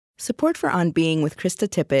Support for On Being with Krista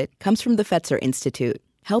Tippett comes from the Fetzer Institute,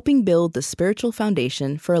 helping build the spiritual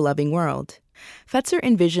foundation for a loving world. Fetzer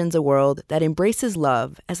envisions a world that embraces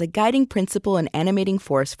love as a guiding principle and animating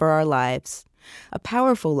force for our lives. A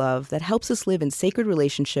powerful love that helps us live in sacred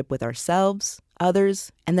relationship with ourselves,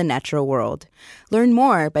 others, and the natural world. Learn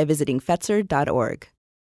more by visiting Fetzer.org.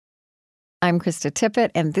 I'm Krista Tippett,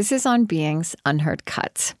 and this is On Being's Unheard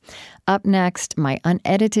Cuts. Up next, my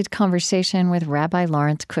unedited conversation with Rabbi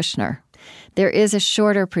Lawrence Kushner. There is a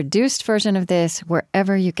shorter, produced version of this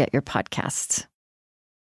wherever you get your podcasts.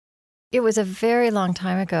 It was a very long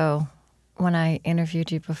time ago when I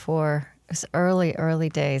interviewed you before. It was early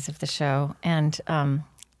days of the show, and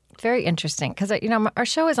very interesting because, our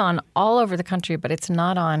show is on all over the country, but it's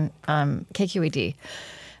not on KQED.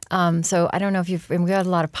 So I don't know if we got a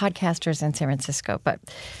lot of podcasters in San Francisco, but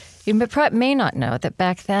you may not know that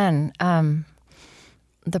back then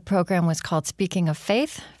the program was called Speaking of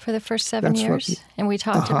Faith for the first 7 years, and we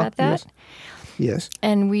talked about that. Yes.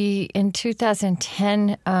 And we, in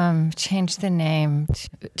 2010, changed the name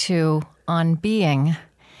to On Being.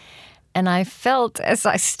 And I felt, as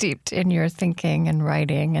I steeped in your thinking and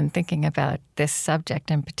writing and thinking about this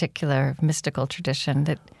subject in particular, mystical tradition,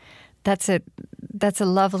 that's a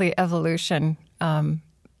lovely evolution.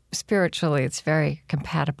 Spiritually, it's very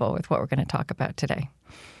compatible with what we're going to talk about today.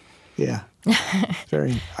 Yeah.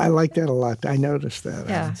 I like that a lot. I noticed that.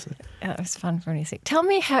 Yeah. It was fun for me to see. Tell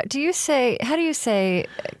me, how do you say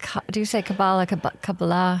Kabbalah,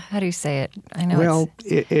 Kabbalah? How do you say it? I know. Well,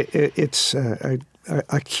 it's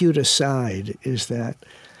a cute aside is that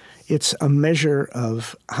it's a measure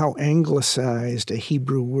of how anglicized a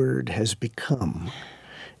Hebrew word has become.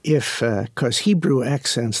 Because Hebrew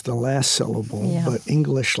accents the last syllable, but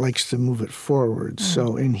English likes to move it forward. Mm.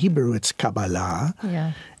 So in Hebrew, it's Kabbalah,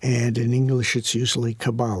 and in English, it's usually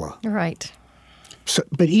Kabbalah. Right. So,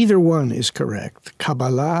 but either one is correct,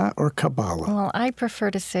 Kabbalah or Kabbalah. Well, I prefer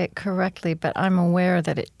to say it correctly, but I'm aware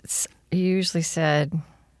that it's usually said,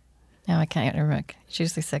 I can't remember, it's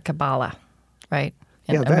usually said Kabbalah, right?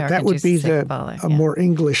 And that would be a more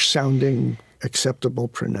English-sounding acceptable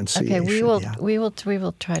pronunciation. Okay, we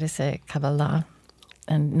will try to say Kabbalah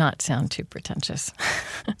and not sound too pretentious.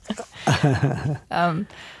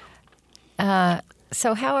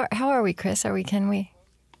 So how are we, Chris? Can we?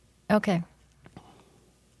 Okay.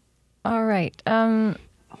 All right.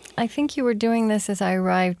 I think you were doing this as I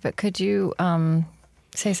arrived, but could you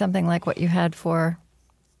say something like what you had for?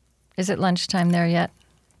 Is it lunchtime there yet?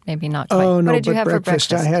 Maybe not quite. Oh, no, what did you have breakfast.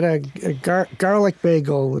 for breakfast? I had a garlic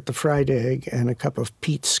bagel with the fried egg and a cup of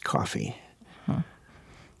Peet's coffee.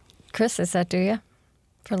 Chris, is that do you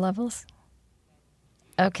for levels?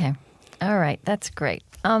 Okay. All right. That's great.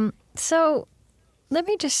 So let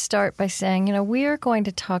me just start by saying, we are going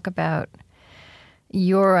to talk about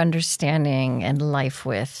your understanding and life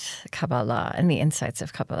with Kabbalah and the insights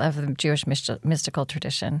of Kabbalah, of the Jewish mystical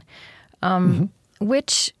tradition,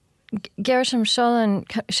 which Gershom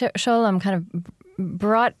Scholem kind of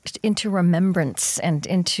brought into remembrance and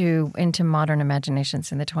into modern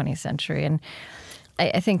imaginations in the 20th century. And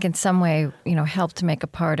I think in some way, helped to make a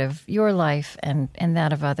part of your life and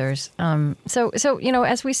that of others. So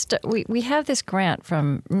as we have this grant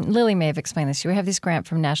from, Lily may have explained this, we have this grant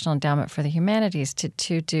from National Endowment for the Humanities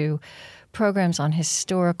to do programs on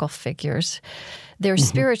historical figures, their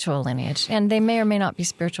spiritual lineage, and they may or may not be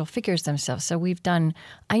spiritual figures themselves. So we've done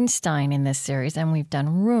Einstein in this series, and we've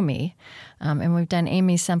done Rumi, and we've done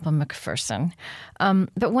Amy Semple McPherson.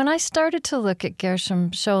 But when I started to look at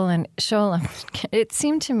Gershom Scholem, it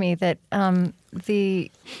seemed to me that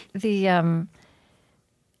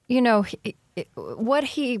what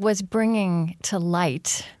he was bringing to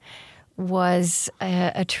light was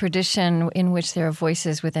a tradition in which there are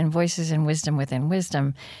voices within voices and wisdom within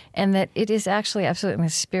wisdom, and that it is actually absolutely in the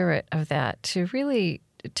spirit of that to really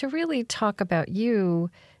talk about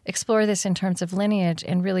you, explore this in terms of lineage,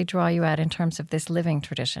 and really draw you out in terms of this living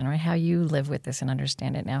tradition, right? How you live with this and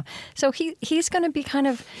understand it now. So he's going to be kind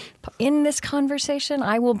of in this conversation.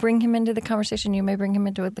 I will bring him into the conversation. You may bring him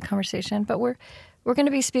into the conversation, but we're going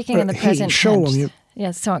to be speaking in the present tense.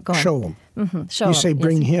 Yes, so go on. Sholem. Mm-hmm. Sholem. You say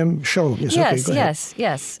bring him, Sholem. Yes, okay, go ahead.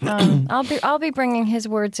 Yes. I'll be bringing his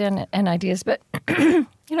words in and ideas, but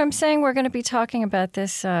I'm saying we're going to be talking about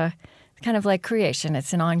this kind of like creation.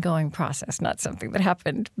 It's an ongoing process, not something that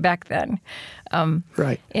happened back then,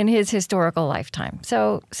 right, in his historical lifetime.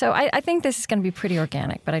 So I think this is going to be pretty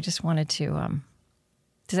organic. But I just wanted to.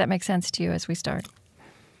 Does that make sense to you as we start?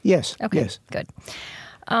 Yes. Okay. Yes. Good.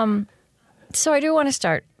 So I do want to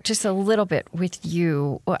start just a little bit with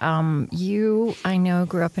you. You, I know,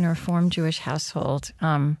 grew up in a Reformed Jewish household.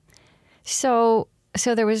 So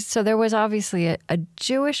So there was obviously a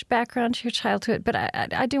Jewish background to your childhood, but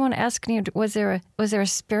I do want to ask you: was there a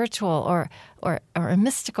spiritual or a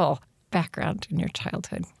mystical background in your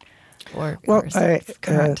childhood?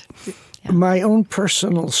 My own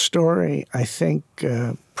personal story, I think,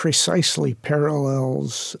 precisely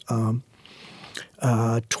parallels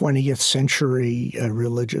 20th century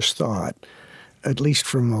religious thought, at least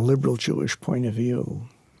from a liberal Jewish point of view.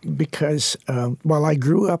 Because while I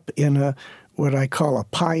grew up in what I call a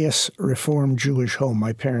pious Reform Jewish home,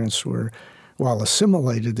 my parents were, while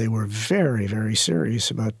assimilated, they were very, very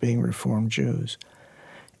serious about being Reform Jews.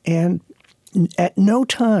 And at no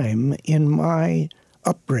time in my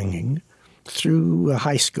upbringing through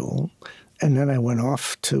high school, and then I went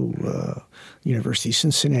off to University of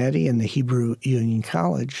Cincinnati and the Hebrew Union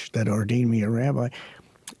College that ordained me a rabbi,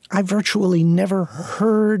 I virtually never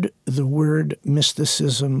heard the word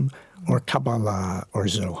mysticism or Kabbalah or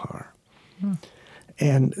Zohar.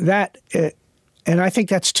 And I think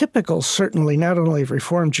that's typical, certainly, not only of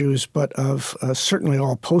Reform Jews, but of certainly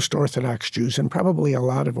all post-Orthodox Jews, and probably a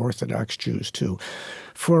lot of Orthodox Jews, too.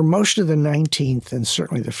 For most of the 19th and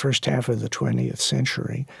certainly the first half of the 20th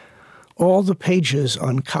century, all the pages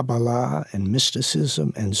on Kabbalah and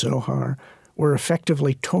mysticism and Zohar were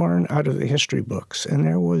effectively torn out of the history books. And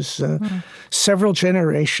there was several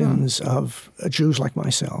generations of Jews like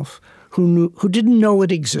myself who didn't know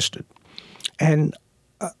it existed. And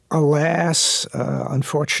alas,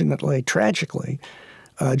 unfortunately, tragically,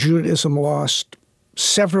 Judaism lost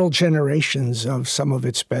several generations of some of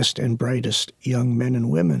its best and brightest young men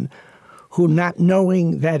and women who, not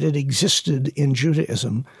knowing that it existed in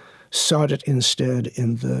Judaism, sought it instead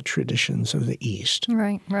in the traditions of the East.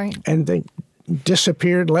 Right. And they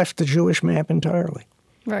disappeared, left the Jewish map entirely.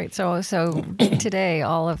 Right. So today,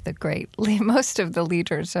 most of the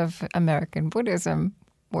leaders of American Buddhism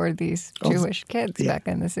were these Jewish kids back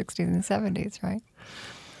in the 60s and 70s, right?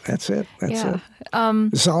 That's it.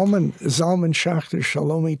 Zalman Schachter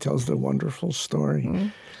Shalomi tells the wonderful story.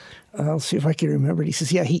 Mm-hmm. I'll see if I can remember it. He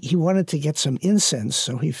says, he wanted to get some incense,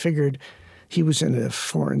 so he figured he was in a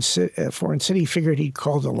foreign city. He figured he'd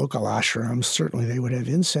call the local ashrams. Certainly they would have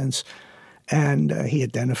incense. And he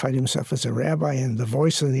identified himself as a rabbi, and the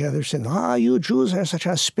voice on the other said, you Jews are such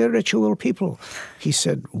a spiritual people. He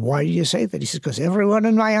said, why do you say that? He said, because everyone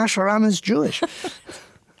in my ashram is Jewish.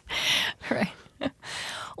 Right.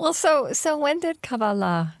 Well, so when did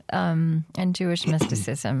Kabbalah and Jewish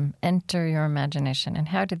mysticism enter your imagination, and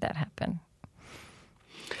how did that happen?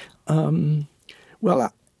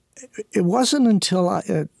 Well, it wasn't until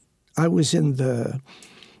I was in the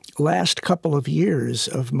last couple of years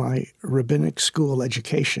of my rabbinic school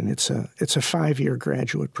education, it's a 5-year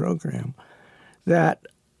graduate program, that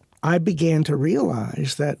I began to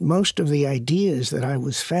realize that most of the ideas that I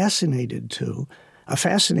was fascinated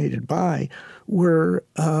by were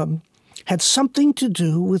had something to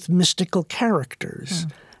do with mystical characters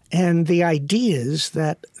and the ideas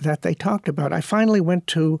that they talked about. I finally went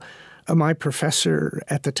to my professor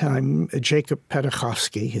at the time, Jacob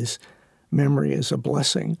Pedachowski, his memory is a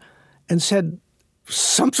blessing, and said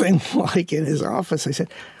something like in his office, I said,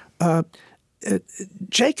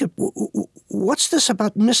 Jacob, what's this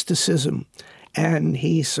about mysticism? And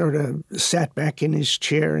he sort of sat back in his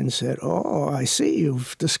chair and said, I see,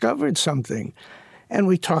 you've discovered something. And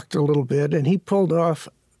we talked a little bit, and he pulled off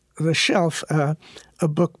the shelf a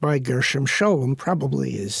book by Gershom Scholem,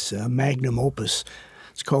 probably his magnum opus.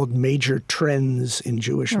 It's called Major Trends in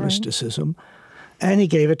Jewish Mysticism. And he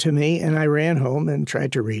gave it to me, and I ran home and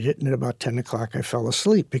tried to read it. And at about 10 o'clock, I fell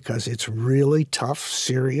asleep because it's really tough,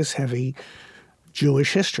 serious, heavy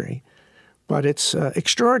Jewish history. But it's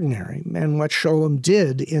extraordinary. And what Scholem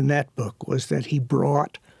did in that book was that he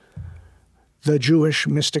brought the Jewish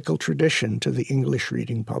mystical tradition to the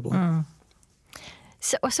English-reading public.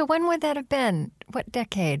 So when would that have been? What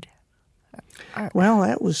decade? Well,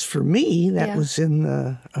 that was, for me, that was in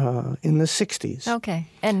the 60s. Okay.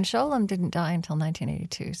 And Scholem didn't die until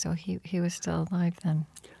 1982, so he was still alive then.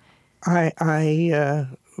 I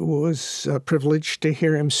was privileged to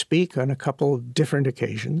hear him speak on a couple of different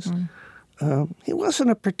occasions. He wasn't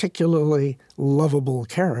a particularly lovable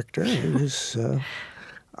character. He was,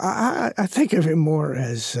 I think of him more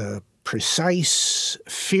as precise,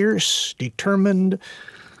 fierce, determined,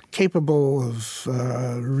 capable of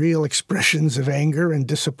real expressions of anger and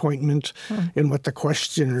disappointment in what the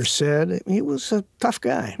questioner said. He was a tough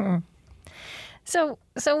guy. So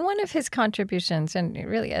one of his contributions, and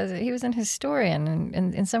really as he was an historian,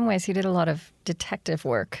 and in some ways he did a lot of detective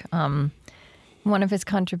work. One of his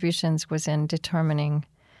contributions was in determining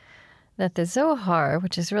that the Zohar,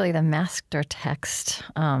 which is really the master text,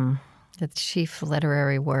 the chief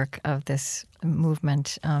literary work of this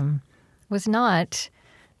movement,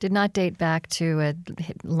 did not date back to a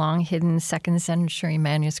long hidden 2nd century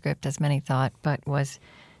manuscript, as many thought, but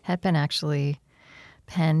had been actually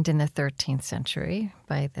penned in the 13th century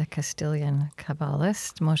by the Castilian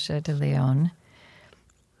Kabbalist Moshe de Leon.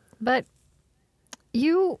 But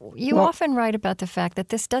you often write about the fact that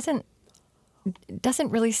this doesn't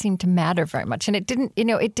really seem to matter very much, and it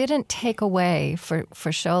didn't take away for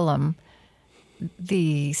Sholem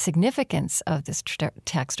the significance of this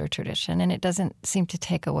text or tradition, and it doesn't seem to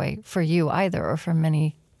take away for you either, or for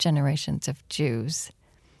many generations of Jews.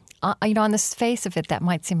 On the face of it, that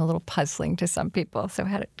might seem a little puzzling to some people. So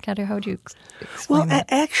how would you explain that?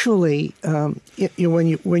 Actually,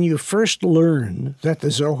 when you first learn that the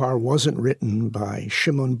Zohar wasn't written by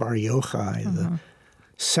Shimon Bar Yochai, the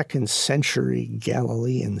 2nd century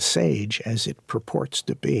Galilean sage, as it purports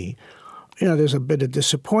to be, there's a bit of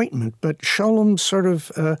disappointment. But Sholem sort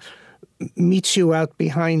of meets you out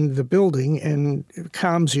behind the building and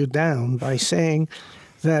calms you down by saying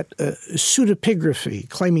that pseudepigraphy,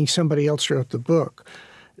 claiming somebody else wrote the book,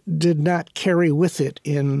 did not carry with it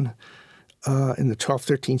in the 12th,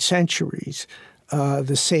 13th centuries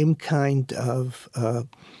the same kind of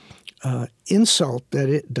insult that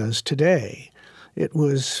it does today. It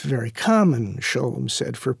was very common, Sholem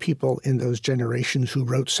said, for people in those generations who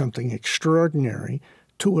wrote something extraordinary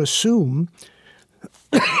to assume,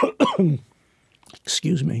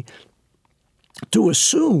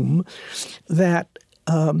 that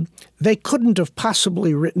they couldn't have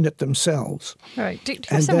possibly written it themselves. All right. Do you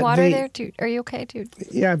have some water there? Are you okay, dude?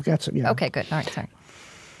 Yeah, I've got some, yeah. Okay, good. All right, sorry.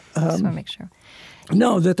 Just want to make sure.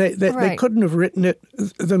 No, that they couldn't have written it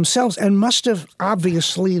themselves and must have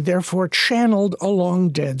obviously, therefore, channeled a long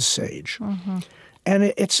dead sage. Mm-hmm.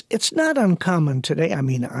 And it's not uncommon today. I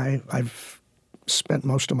mean, I've spent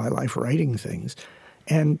most of my life writing things.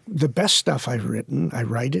 And the best stuff I've written, I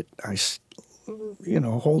write it, I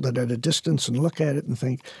hold it at a distance and look at it and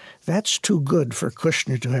think, that's too good for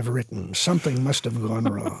Kushner to have written. Something must have gone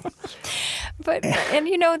wrong. This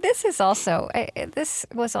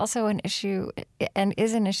was also an issue and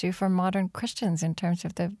is an issue for modern Christians in terms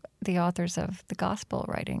of the authors of the gospel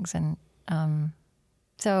writings. And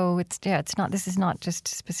this is not just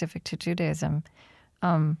specific to Judaism.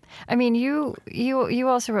 You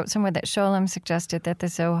also wrote somewhere that Sholem suggested that the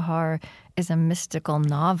Zohar is a mystical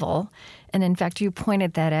novel. And in fact, you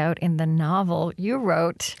pointed that out in the novel you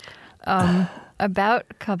wrote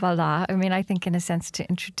about Kabbalah. I think in a sense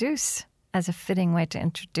as a fitting way to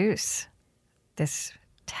introduce this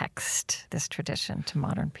text, this tradition to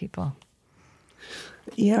modern people.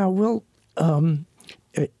 Yeah, well,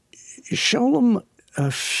 Sholem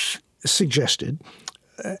suggested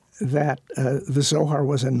that the Zohar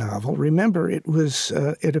was a novel. Remember,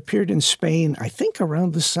 it appeared in Spain, I think,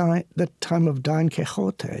 around the time of Don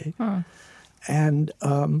Quixote. And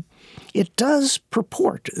it does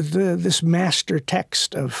purport, this master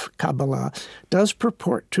text of Kabbalah does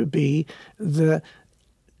purport to be the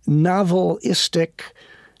novelistic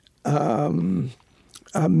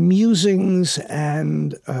musings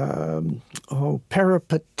and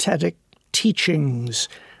peripatetic teachings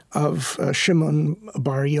of Shimon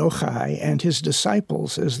Bar Yochai and his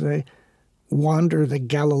disciples as they wander the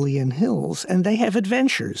Galilean hills, and they have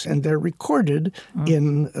adventures, and they're recorded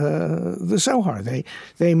in the Zohar.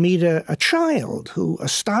 They meet a child who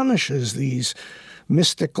astonishes these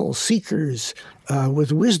mystical seekers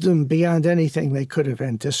with wisdom beyond anything they could have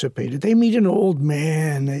anticipated. They meet an old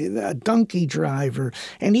man, a donkey driver,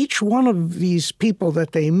 and each one of these people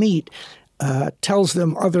that they meet tells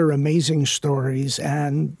them other amazing stories,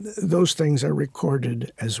 and those things are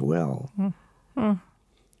recorded as well. Mm-hmm.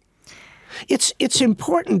 It's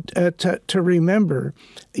important to remember,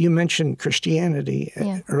 you mentioned Christianity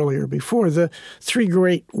earlier before, the three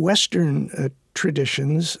great Western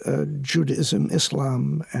traditions, Judaism,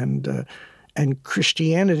 Islam, and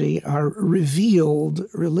Christianity, are revealed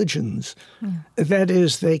religions. That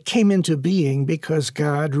is, they came into being because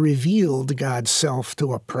God revealed God's self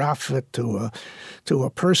to a prophet, to a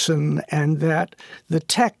person, and that the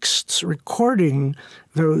texts recording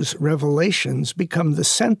those revelations become the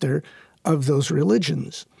center of those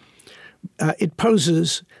religions. It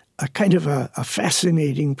poses a kind of a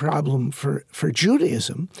fascinating problem for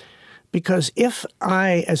Judaism, because if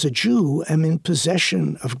I, as a Jew, am in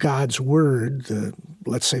possession of God's Word,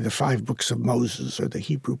 let's say the 5 books of Moses or the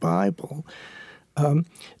Hebrew Bible,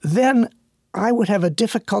 then I would have a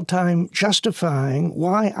difficult time justifying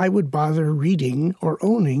why I would bother reading or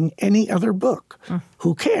owning any other book.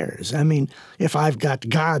 Who cares? I mean, if I've got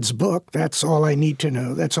God's book, that's all I need to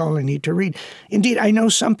know. That's all I need to read. Indeed, I know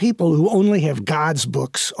some people who only have God's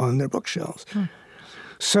books on their bookshelves.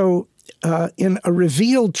 So in a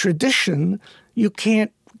revealed tradition, you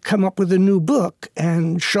can't come up with a new book.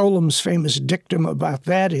 And Scholom's famous dictum about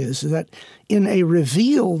that is that in a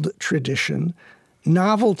revealed tradition,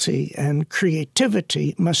 novelty and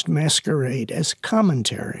creativity must masquerade as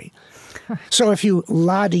commentary. So if you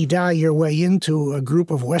la-di-da your way into a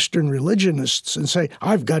group of Western religionists and say,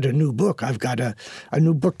 I've got a new book, I've got a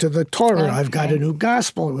new book to the Torah, I've got a new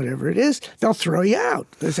gospel, or whatever it is, they'll throw you out.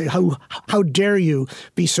 They say, how dare you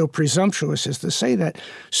be so presumptuous as to say that?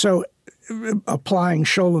 So applying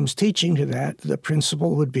Scholom's teaching to that, the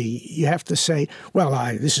principle would be you have to say, well,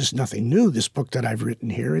 this is nothing new, this book that I've written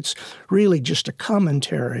here. It's really just a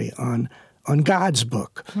commentary on God's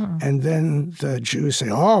book. And then the Jews say,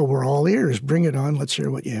 oh, we're all ears. Bring it on. Let's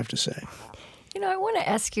hear what you have to say. I want to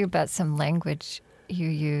ask you about some language you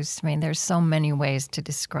used. I mean, there's so many ways to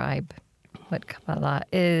describe what Kabbalah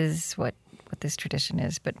is, what this tradition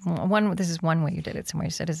is. But this is one way you did it somewhere.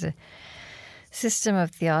 You said as a system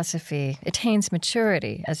of theosophy, attains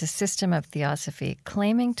maturity as a system of theosophy,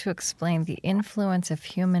 claiming to explain the influence of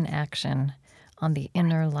human action on the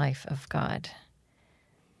inner life of God.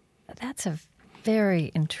 That's a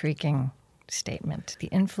very intriguing statement, the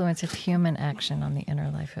influence of human action on the inner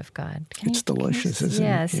life of God. It's delicious, isn't it?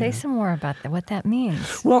 Yeah, say some more about that, what that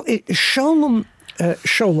means. Well, Scholom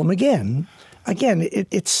again,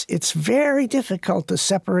 it's very difficult to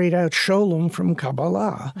separate out Scholom from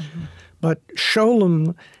Kabbalah. But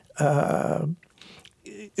Scholom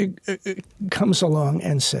comes along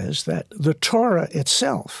and says that the Torah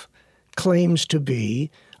itself claims to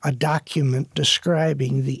be a document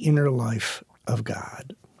describing the inner life of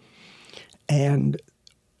God. And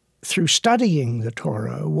through studying the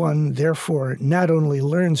Torah, one therefore not only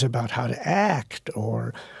learns about how to act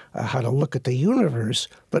or how to look at the universe,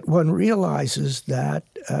 but one realizes that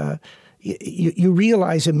you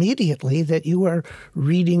realize immediately that you are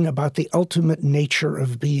reading about the ultimate nature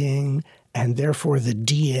of being and therefore the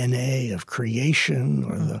DNA of creation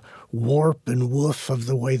or the warp and woof of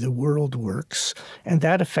the way the world works. And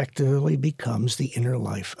that effectively becomes the inner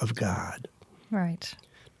life of God. Right.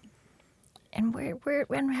 And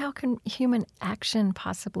and how can human action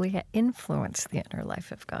possibly influence the inner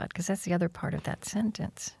life of God? Because that's the other part of that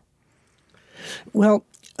sentence. Well,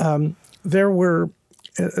 there were...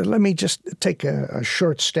 let me just take a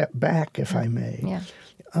short step back, if I may. Yeah.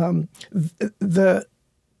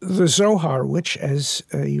 The Zohar, which, as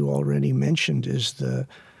you already mentioned, is the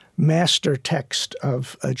master text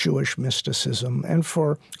of Jewish mysticism, and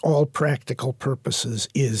for all practical purposes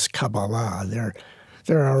is Kabbalah. There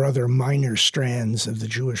are other minor strands of the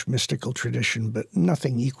Jewish mystical tradition, but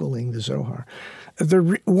nothing equaling the Zohar.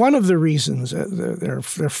 One of the reasons, there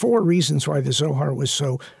are four reasons why the Zohar was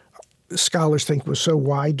so scholars think was so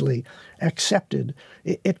widely accepted.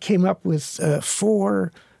 It came up with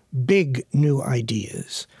four big new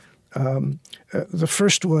ideas. The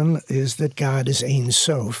first one is that God is Ein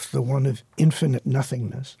Sof, the one of infinite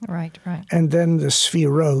nothingness. Right. And then the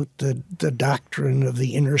Sfirot, the doctrine of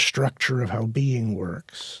the inner structure of how being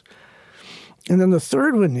works. And then the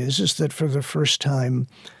third one is that for the first time,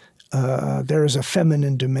 there is a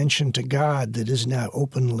feminine dimension to God that is now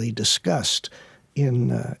openly discussed in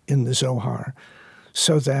the Zohar,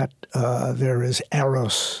 so that there is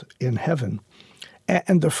eros in heaven.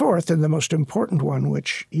 And the fourth, and the most important one,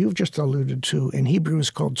 which you've just alluded to, in Hebrew is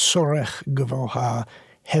called Sorech Gavoha,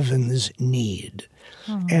 heaven's need.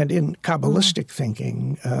 And in Kabbalistic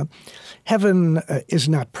thinking, heaven is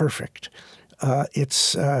not perfect.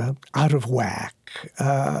 It's out of whack.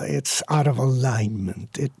 It's out of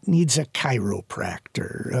alignment. It needs a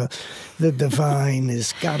chiropractor. The divine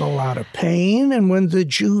has got a lot of pain, and when the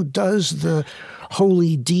Jew does the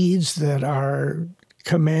holy deeds that are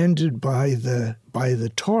commanded by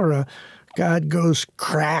the Torah, God goes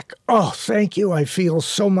crack. Oh, thank you. I feel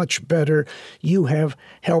so much better. You have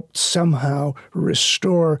helped somehow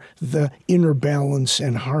restore the inner balance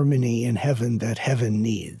and harmony in heaven that heaven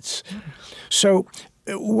needs. So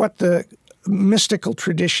what the mystical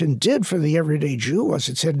tradition did for the everyday Jew was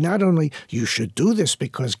it said not only you should do this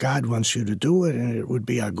because God wants you to do it and it would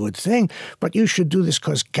be a good thing, but you should do this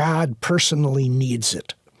because God personally needs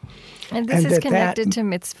it. And this is connected to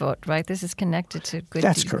mitzvot, right? This is connected to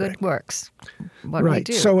good works, what we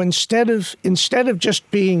do. So instead of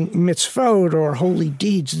just being mitzvot or holy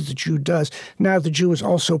deeds that the Jew does, now the Jew is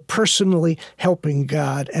also personally helping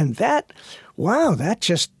God. And that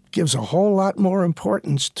just gives a whole lot more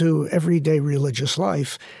importance to everyday religious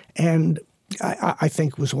life, and I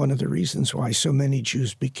think was one of the reasons why so many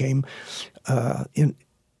Jews became,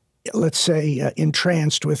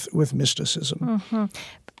 entranced with mysticism. Mm-hmm.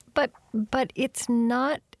 But it's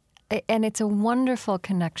not, and it's a wonderful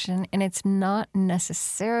connection, and it's not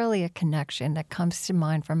necessarily a connection that comes to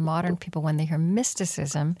mind for modern people when they hear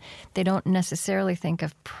mysticism. They don't necessarily think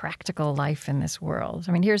of practical life in this world.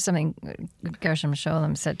 I mean, here's something Gershom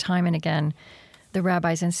Scholem said time and again. The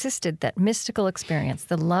rabbis insisted that mystical experience,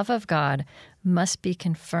 the love of God, must be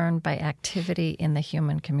confirmed by activity in the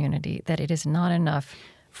human community, that it is not enough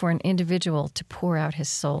for an individual to pour out his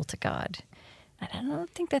soul to God. And I don't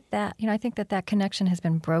think that I think that connection has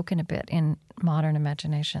been broken a bit in modern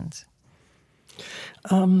imaginations.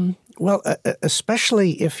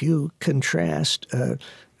 Especially if you contrast a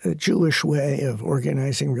Jewish way of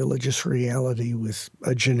organizing religious reality with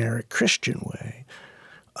a generic Christian way.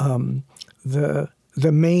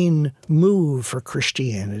 The main move for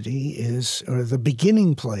Christianity or the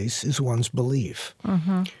beginning place is one's belief.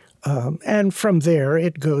 Mm-hmm. And from there,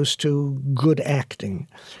 it goes to good acting.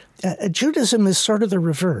 Judaism is sort of the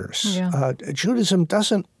reverse. Yeah. Judaism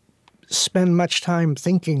doesn't spend much time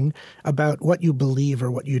thinking about what you believe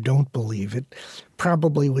or what you don't believe. It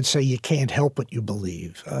probably would say you can't help what you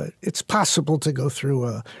believe. It's possible to go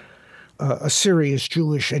through a serious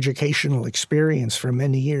Jewish educational experience for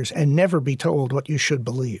many years and never be told what you should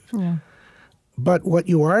believe. Yeah. But what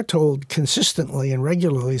you are told consistently and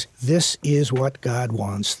regularly is, this is what God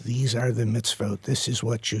wants. These are the mitzvot. This is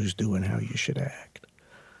what Jews do and how you should act.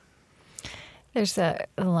 There's a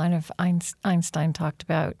line of Einstein talked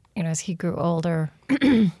about, as he grew older,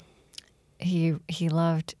 he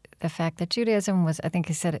loved the fact that Judaism was, I think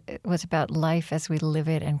he said, it was about life as we live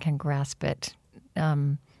it and can grasp it,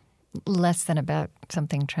 less than about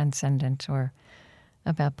something transcendent or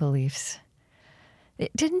about beliefs.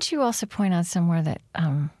 Didn't you also point out somewhere that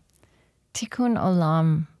tikkun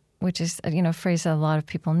olam, which is a phrase that a lot of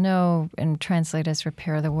people know and translate as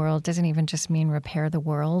repair the world, doesn't even just mean repair the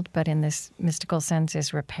world, but in this mystical sense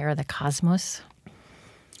is repair the cosmos?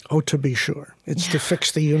 Oh, to be sure. It's to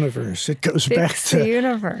fix the universe. It goes back to... Fix the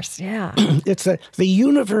universe, yeah. It's the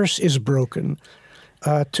universe is broken.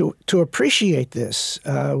 To appreciate this,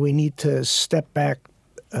 we need to step back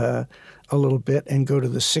a little bit and go to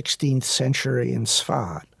the 16th century in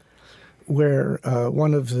Sfat, where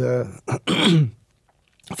one of the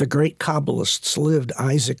great Kabbalists lived,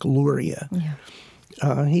 Isaac Luria.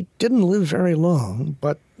 Yeah. He didn't live very long,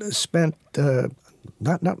 but spent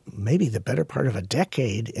not maybe the better part of a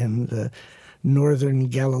decade in the northern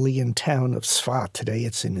Galilean town of Sfat. Today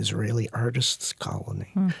it's an Israeli artists'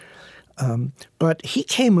 colony. But he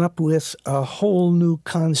came up with a whole new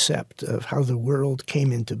concept of how the world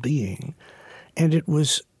came into being. And it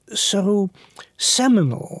was so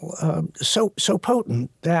seminal, so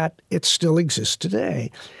potent that it still exists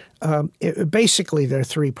today. Basically, there are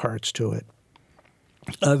three parts to it.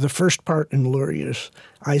 The first part in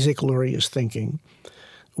Isaac Luria's thinking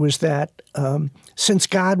was that since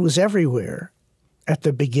God was everywhere at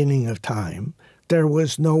the beginning of time, there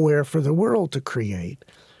was nowhere for the world to create.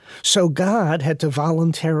 So God had to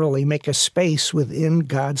voluntarily make a space within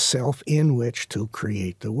God's self in which to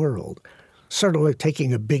create the world. Sort of like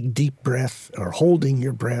taking a big, deep breath or holding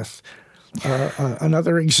your breath.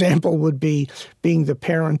 Another example would be being the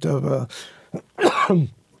parent of a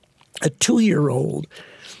 2-year-old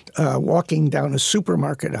walking down a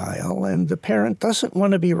supermarket aisle, and the parent doesn't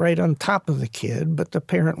want to be right on top of the kid, but the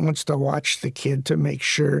parent wants to watch the kid to make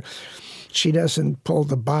sure she doesn't pull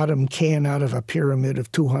the bottom can out of a pyramid of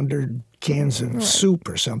 200 cans of soup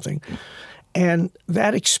or something. And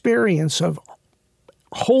that experience of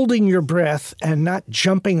holding your breath and not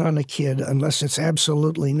jumping on a kid unless it's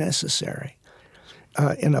absolutely necessary,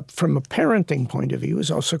 from a parenting point of view, is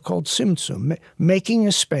also called tzimtzum, making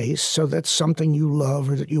a space so that something you love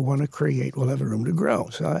or that you want to create will have room to grow.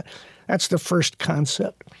 So that's the first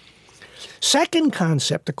concept. Second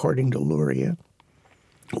concept, according to Luria,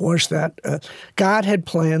 was that God had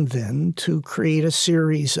planned then to create a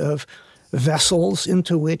series of vessels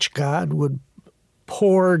into which God would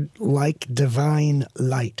pour like divine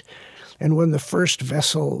light. And when the first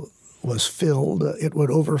vessel was filled, it would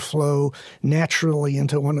overflow naturally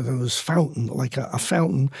into one of those fountains, like a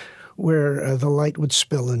fountain, where the light would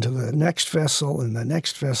spill into the next vessel and the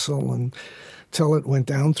next vessel until it went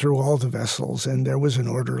down through all the vessels, and there was an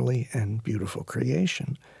orderly and beautiful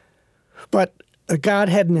creation. But God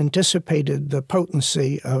hadn't anticipated the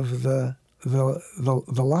potency of the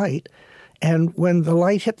light, And when the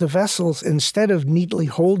light hit the vessels, instead of neatly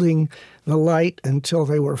holding the light until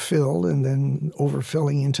they were filled and then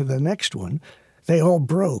overfilling into the next one, they all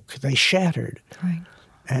broke. They shattered. Right.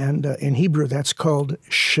 And in Hebrew, that's called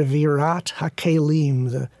shavirat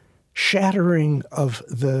hakelim, the shattering of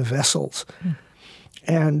the vessels.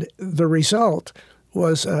 And the result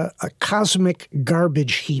was a cosmic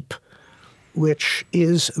garbage heap, which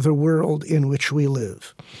is the world in which we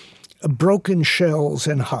live. Broken shells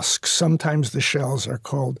and husks. Sometimes the shells are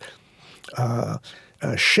called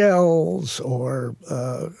shells or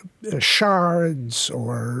shards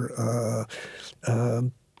or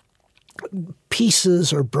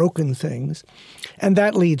pieces or broken things. And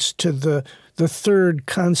that leads to the third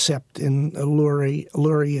concept in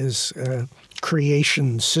Luria's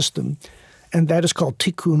creation system, and that is called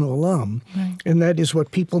tikkun olam. Right. And that is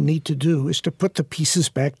what people need to do, is to put the pieces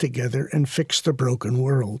back together and fix the broken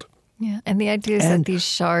world. Yeah, and the idea is that these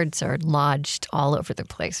shards are lodged all over the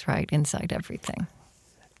place, right, inside everything.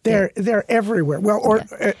 They're everywhere. Well, or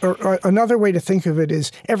another way to think of it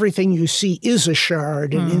is everything you see is a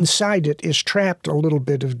shard, and inside it is trapped a little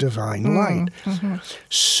bit of divine light. Mm-hmm.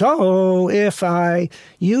 So if I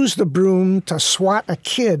use the broom to swat a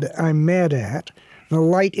kid I'm mad at, the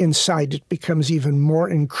light inside it becomes even more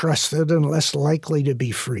encrusted and less likely to be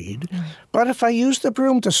freed. But if I use the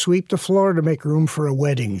broom to sweep the floor to make room for a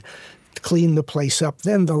wedding, clean the place up,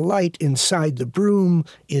 then the light inside the broom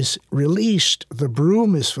is released, the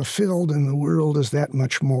broom is fulfilled, and the world is that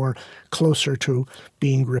much more closer to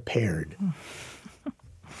being repaired.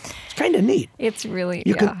 It's kind of neat. It's really,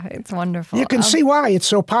 it's wonderful. You can see why it's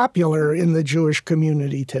so popular in the Jewish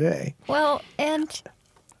community today. Well, and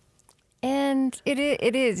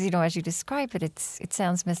it is, as you describe it, it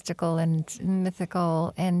sounds mystical and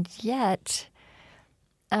mythical, and yet,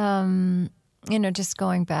 just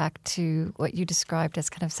going back to what you described as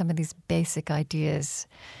kind of some of these basic ideas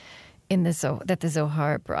in that the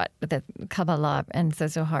Zohar brought, that Kabbalah and the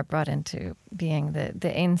Zohar brought into being,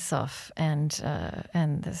 the Ein Sof and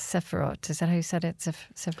the Sephirot. Is that how you said it?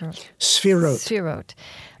 Sephirot. Sphirot.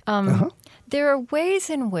 There are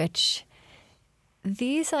ways in which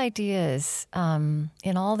these ideas,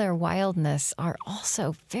 in all their wildness, are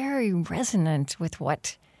also very resonant with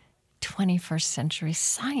what 21st century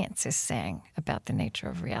science is saying about the nature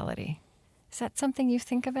of reality. Is that something you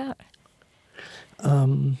think about?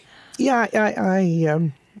 Yeah,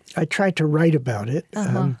 I tried to write about it.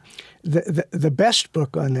 The best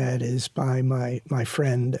book on that is by my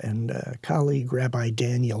friend and colleague, Rabbi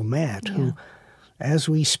Daniel Matt, who, as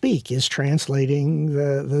we speak, is translating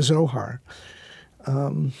the Zohar.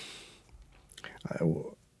 I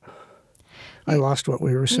lost what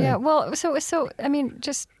we were saying. Yeah, well, so I mean,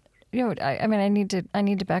 just I need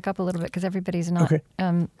to back up a little bit because everybody's not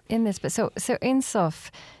in this. But so Ein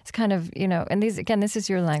Sof is kind of and this is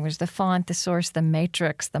your language: the font, the source, the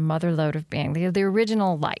matrix, the mother lode of being, the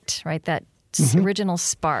original light, right? That original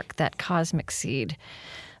spark, that cosmic seed.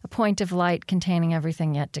 A point of light containing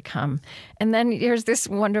everything yet to come. And then here's this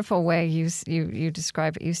wonderful way you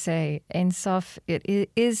describe it. You say, Ein Sof, it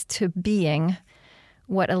is to being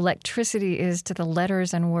what electricity is to the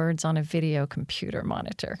letters and words on a video computer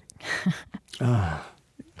monitor.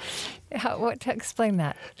 Explain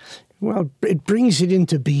that. Well, it brings it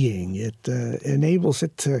into being. It enables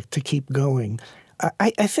it to keep going. I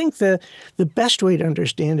think the best way to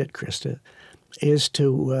understand it, Krista, is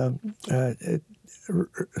to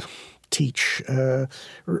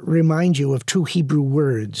remind you of two Hebrew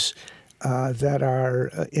words that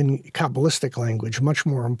are, in Kabbalistic language, much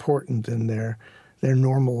more important than their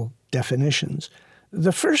normal definitions.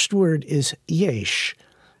 The first word is yesh,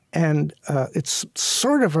 and it's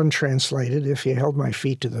sort of untranslated. If you held my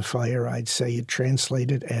feet to the fire, I'd say you'd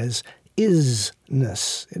translate it as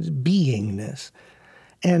isness, it's beingness.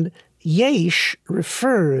 And yesh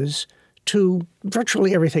refers to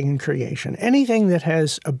virtually everything in creation. Anything that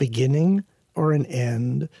has a beginning or an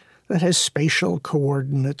end, that has spatial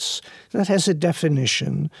coordinates, that has a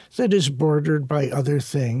definition, that is bordered by other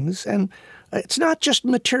things. And it's not just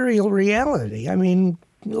material reality. I mean,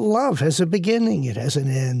 love has a beginning, it has an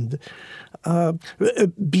end.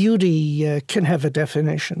 Beauty can have a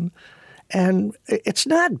definition. And it's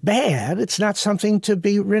not bad. It's not something to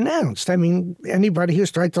be renounced. I mean, anybody who's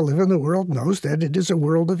tried to live in the world knows that it is a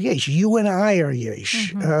world of yesh. You and I are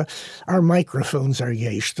yesh. Our microphones are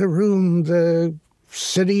yesh. The room, the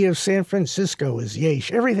city of San Francisco is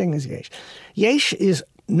yesh. Everything is yesh. Yesh is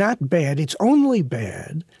not bad. It's only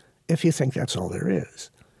bad if you think that's all there is.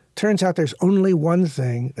 Turns out there's only one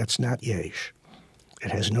thing that's not yesh.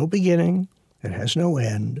 It has no beginning. It has no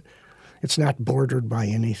end. It's not bordered by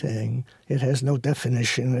anything. It has no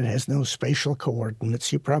definition. It has no spatial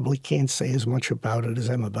coordinates. You probably can't say as much about it as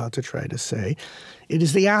I'm about to try to say. It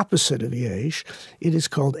is the opposite of yesh. It is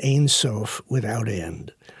called Ein Sof, without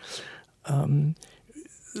end.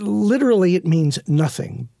 Literally, it means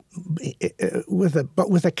nothing, but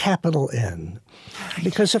with a capital N.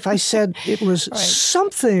 Because if I said it was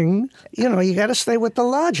something, you got to stay with the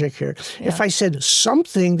logic here. Yeah. If I said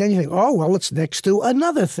something, then you think, oh, well, it's next to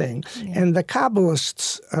another thing. Yeah. And the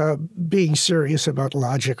Kabbalists, being serious about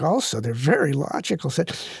logic also, they're very logical,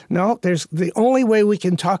 said, no, there's the only way we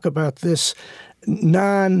can talk about this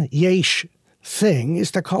non-yesh thing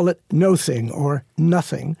is to call it no thing or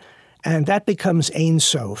nothing. And that becomes Ein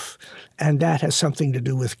Sof, and that has something to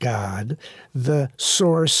do with God, the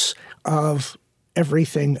source of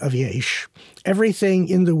everything of yesh. Everything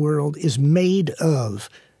in the world is made of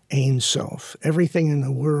Ein Sof. Everything in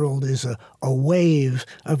the world is a wave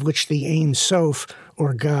of which the Ein Sof,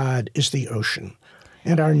 or God, is the ocean.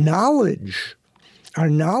 And our knowledge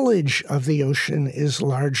of the ocean is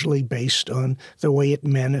largely based on the way it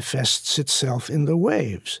manifests itself in the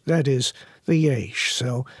waves. That is the yesh.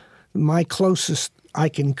 So my closest I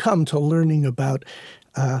can come to learning about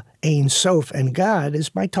Ein Sof and God is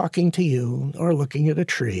by talking to you or looking at a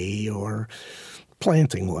tree or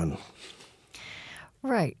planting one.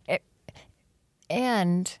 Right.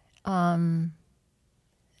 And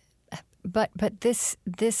but this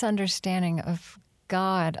understanding of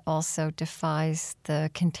God also defies the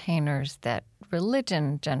containers that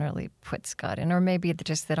religion generally puts God in, or maybe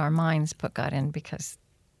just that our minds put God in because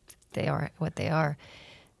they are what they are.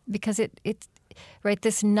 Because it's right,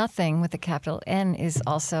 this nothing with a capital N is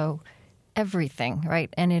also everything, right?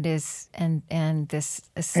 And it is, and this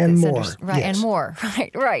and more, right? Yes. And more,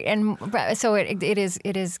 right? And so it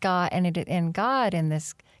is God, and God in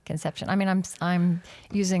this conception. I mean, I'm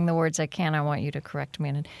using the words I can. I want you to correct me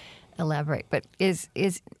and elaborate. But is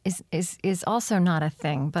also not a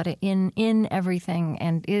thing, but in everything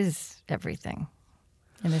and is everything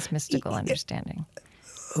in this mystical understanding.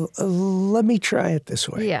 Let me try it this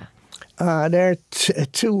way. Yeah. There are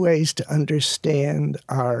two ways to understand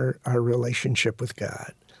our relationship with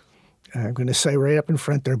God. I'm going to say right up in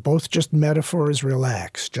front, they're both just metaphors.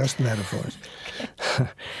 Relax, just metaphors.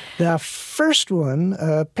 The first one,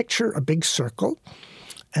 picture a big circle,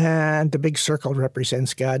 and the big circle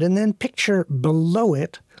represents God, and then picture below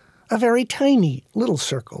it a very tiny little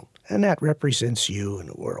circle, and that represents you and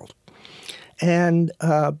the world. And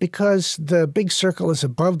because the big circle is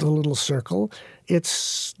above the little circle,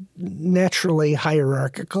 it's naturally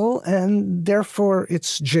hierarchical, and therefore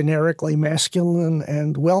it's generically masculine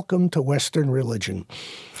and welcome to Western religion.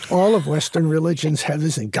 All of Western religions have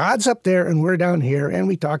this thing. God's up there, and we're down here, and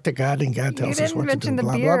we talk to God, and God tells us what to do. You didn't mention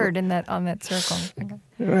the beard on that circle. Okay.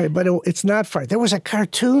 Right, but it's not far. There was a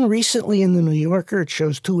cartoon recently in the New Yorker. It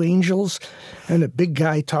shows two angels and a big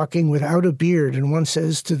guy talking without a beard, and one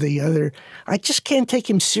says to the other, I just can't take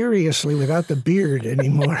him seriously without the beard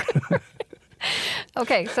anymore.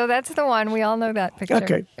 Okay, so that's the one. We all know that picture.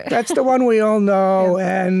 Okay, that's the one we all know,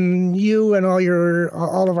 yeah. And you and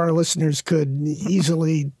all of our listeners could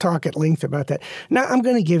easily talk at length about that. Now I'm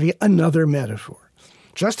going to give you another metaphor.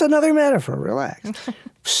 Just another metaphor, relax.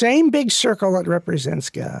 Same big circle that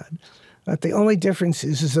represents God. But the only difference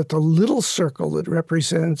is that the little circle that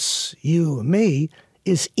represents you and me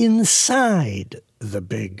is inside the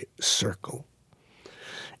big circle.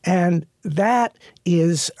 And that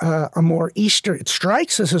is a more Eastern, it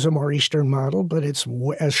strikes us as a more Eastern model, but it's,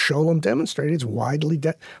 as Sholem demonstrated, it's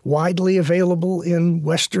widely available in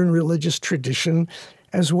Western religious tradition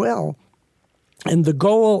as well. And the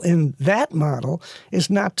goal in that model is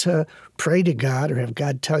not to pray to God or have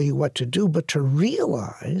God tell you what to do, but to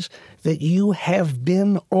realize that you have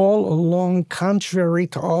been all along, contrary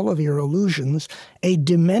to all of your illusions, a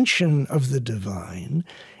dimension of the divine.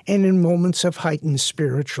 And in moments of heightened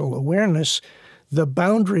spiritual awareness, the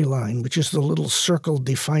boundary line, which is the little circle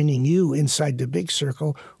defining you inside the big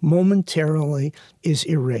circle, momentarily is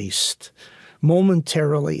erased.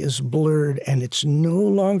 Momentarily is blurred, and it's no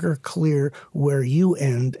longer clear where you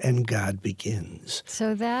end and God begins.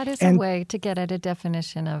 So that is a way to get at a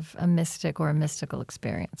definition of a mystic or a mystical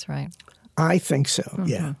experience, right? I think so,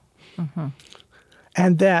 yeah. Mm-hmm.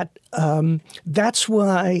 And that's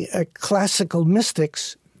why classical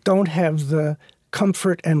mystics don't have the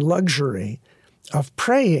comfort and luxury of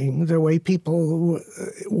praying the way people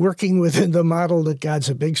working within the model that God's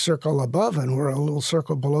a big circle above and we're a little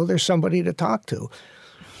circle below, there's somebody to talk to.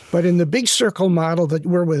 But in the big circle model that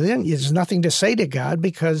we're within, there's nothing to say to God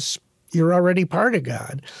because you're already part of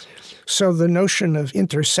God. So the notion of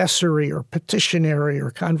intercessory or petitionary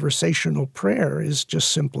or conversational prayer is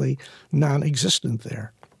just simply non-existent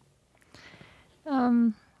there.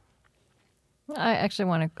 I actually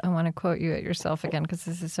want to quote you at yourself again, because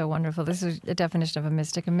this is so wonderful. This is a definition of a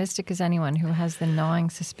mystic. A mystic is anyone who has the gnawing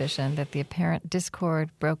suspicion that the apparent discord,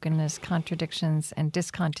 brokenness, contradictions, and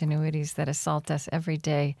discontinuities that assault us every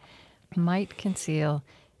day might conceal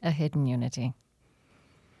a hidden unity.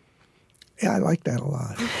 Yeah, I like that a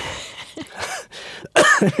lot.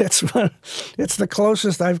 It's the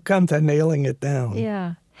closest I've come to nailing it down.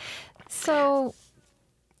 Yeah. So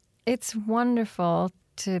it's wonderful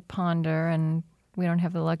to ponder, and we don't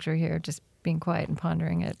have the luxury here of just being quiet and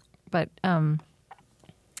pondering it. But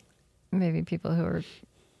maybe people who are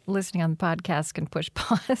listening on the podcast can push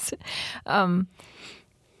pause.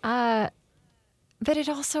 But it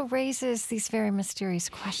also raises these very mysterious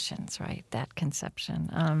questions, right? That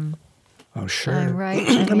conception. Oh, sure.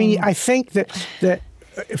 Right. I mean, I think that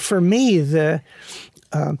for me, the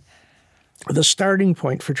starting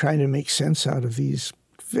point for trying to make sense out of these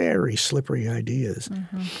very slippery ideas.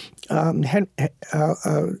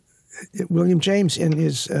 William James, in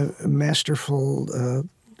his masterful,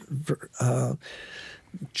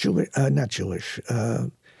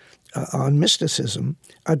 on mysticism,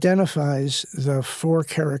 identifies the four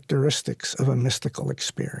characteristics of a mystical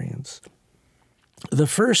experience. The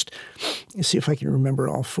first, let's see if I can remember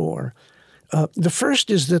all four. The first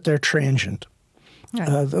is that they're transient.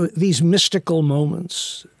 Right. These mystical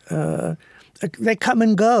moments, they come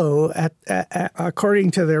and go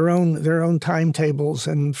according to their own timetables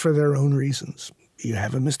and for their own reasons. You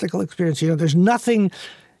have a mystical experience. There's nothing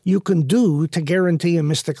you can do to guarantee a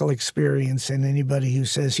mystical experience, and anybody who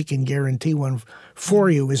says he can guarantee one for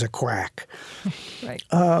you is a quack. Right.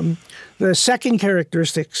 The second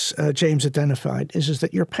characteristics James identified is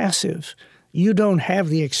that you're passive. You don't have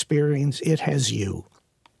the experience. It has you.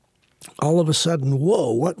 All of a sudden,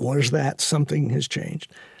 whoa, what was that? Something has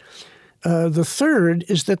changed. The third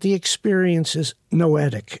is that the experience is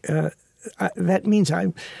noetic. That means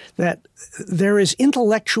that there is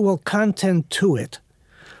intellectual content to it,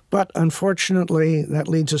 but unfortunately, that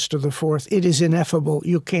leads us to the fourth. It is ineffable.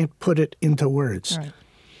 You can't put it into words, right.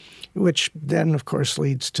 Which then, of course,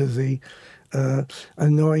 leads to the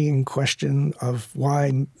annoying question of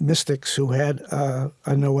why mystics who had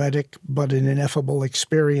a noetic but an ineffable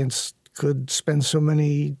experience could spend so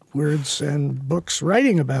many words and books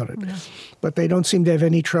writing about it. Yeah. But they don't seem to have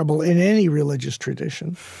any trouble in any religious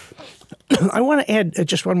tradition. I want to add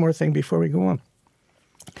just one more thing before we go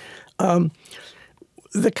on.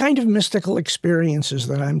 The kind of mystical experiences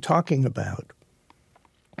that I'm talking about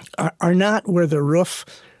are not where the roof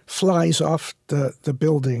flies off the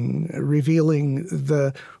building, revealing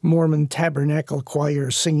the Mormon tabernacle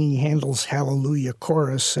choir singing Handel's Hallelujah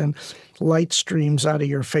chorus, and light streams out of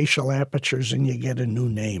your facial apertures and you get a new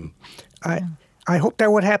name. I hope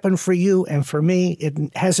that would happen for you, and for me, it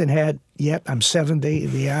hasn't had yet. I'm 70.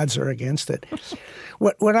 The odds are against it.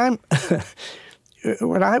 What I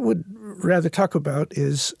would rather talk about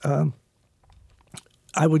is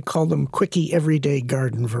I would call them quickie, everyday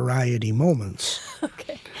garden variety moments.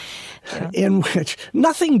 Okay. Yeah. In which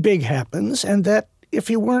nothing big happens, and that if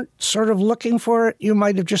you weren't sort of looking for it, you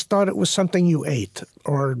might have just thought it was something you ate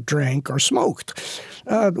or drank or smoked.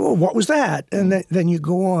 Well, what was that? And then you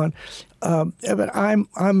go on. But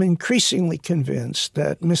I'm increasingly convinced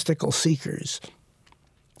that mystical seekers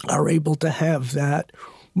are able to have that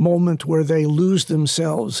moment where they lose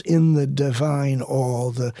themselves in the divine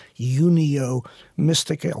awe, the unio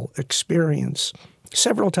mystical experience,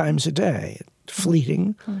 several times a day,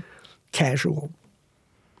 fleeting, casual.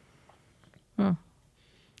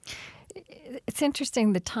 It's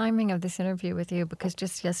interesting, the timing of this interview with you, because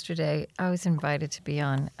just yesterday I was invited to be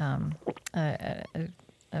on an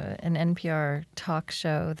NPR talk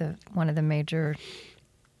show, one of the major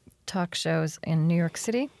talk shows in New York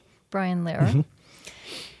City, Brian Lehrer. Mm-hmm.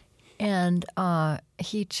 And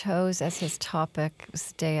he chose as his topic, it was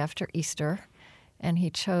the day after Easter, and he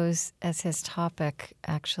chose as his topic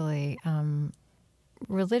actually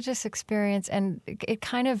religious experience, and it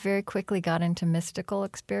kind of very quickly got into mystical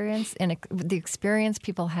experience and the experience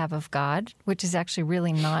people have of God, which is actually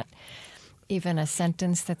really not even a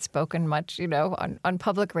sentence that's spoken much, on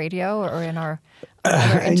public radio or in our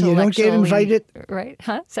and you don't get invited, right?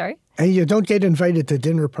 Huh? Sorry. And you don't get invited to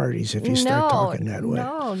dinner parties if you start talking that way.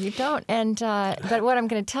 No, you don't. And but what I'm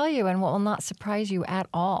going to tell you, and what will not surprise you at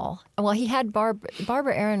all. Well, he had Barbara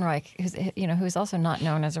Ehrenreich, who's also not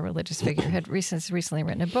known as a religious figure, had recently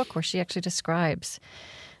written a book where she actually describes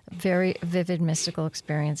very vivid mystical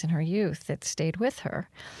experience in her youth that stayed with her,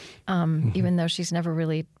 even though she's never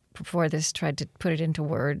really before this tried to put it into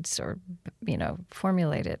words or,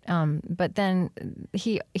 formulate it. But then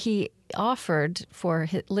he offered for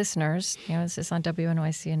his listeners, this is on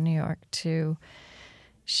WNYC in New York, to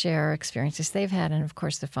share experiences they've had. And, of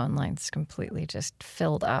course, the phone lines completely just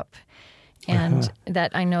filled up. And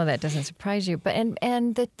that I know that doesn't surprise you. But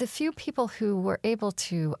and the few people who were able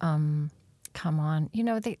to come on,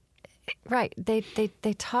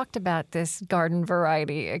 they talked about this garden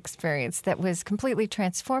variety experience that was completely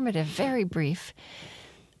transformative, very brief,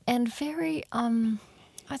 and very,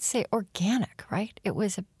 I'd say, organic. Right? It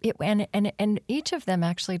was and each of them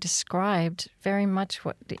actually described very much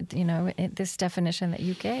what this definition that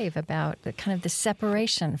you gave about the kind of the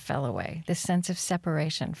separation fell away, the sense of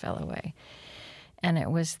separation fell away, and it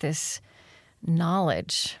was this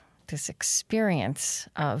knowledge, this experience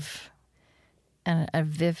of a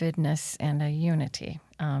vividness and a unity,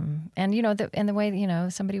 and the way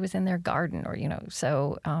somebody was in their garden, or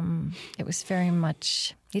so it was very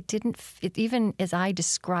much. It didn't. It even as I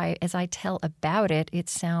tell about it, it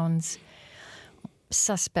sounds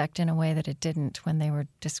suspect in a way that it didn't when they were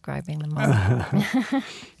describing the moment.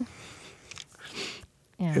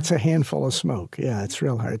 Yeah. It's a handful of smoke. Yeah, it's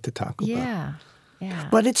real hard to talk about. Yeah.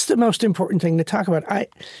 But it's the most important thing to talk about.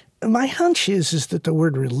 My hunch is that the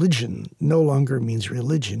word religion no longer means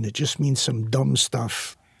religion. It just means some dumb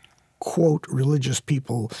stuff, quote, religious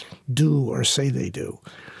people do or say they do.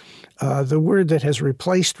 The word that has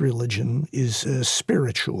replaced religion is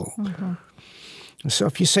spiritual. Mm-hmm. So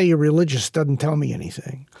if you say you're religious, it doesn't tell me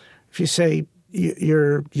anything. If you say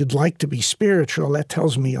you'd like to be spiritual, that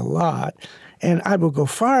tells me a lot. And I will go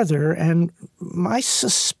farther, and my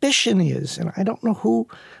suspicion is, and I don't know who,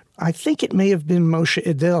 I think it may have been Moshe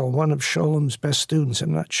Idel, one of Sholom's best students.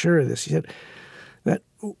 I'm not sure of this. He said that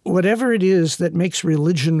whatever it is that makes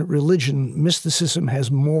religion, mysticism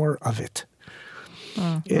has more of it.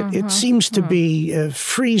 It seems to be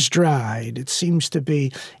freeze-dried. It seems to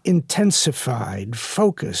be intensified,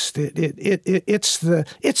 focused. It's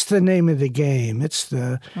the name of the game. It's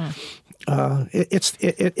the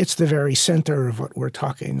very center of what we're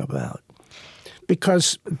talking about.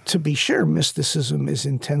 Because, to be sure, mysticism is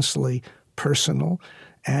intensely personal,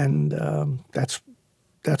 and that's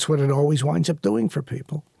what it always winds up doing for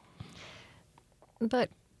people. But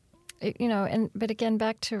but again,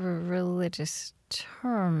 back to religious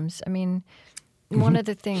terms. I mean, one of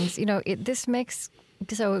the things, this makes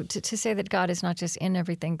so to say that God is not just in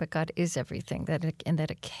everything, but God is everything. And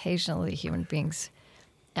that occasionally human beings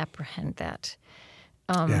apprehend that.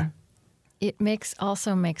 It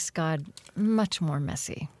also makes God much more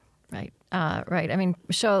messy, right? Right. I mean,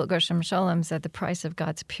 Gershom Scholem said the price of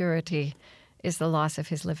God's purity is the loss of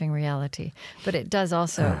his living reality. But it does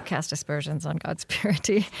also cast aspersions on God's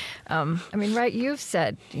purity. Right, you've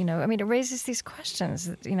said, it raises these questions,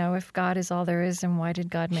 if God is all there is, then why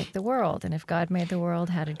did God make the world? And if God made the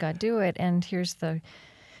world, how did God do it? And here's the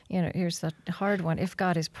hard one. If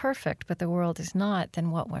God is perfect, but the world is not,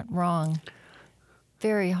 then what went wrong?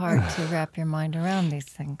 Very hard to wrap your mind around these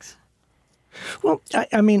things. Well,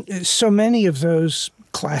 I mean, so many of those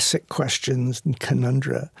classic questions and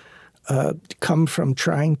conundra come from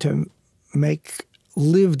trying to make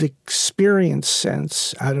lived experience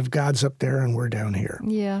sense out of God's up there and we're down here.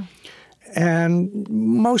 Yeah. And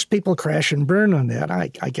most people crash and burn on that. I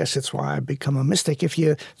guess it's why I've become a mystic. If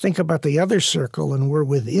you think about the other circle and we're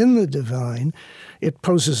within the divine, it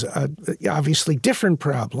poses obviously different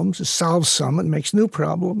problems. It solves some, it makes new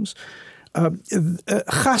problems.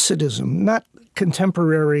 Hasidism, not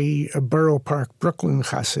contemporary Borough Park, Brooklyn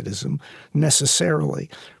Hasidism necessarily,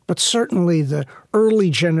 but certainly the early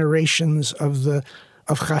generations of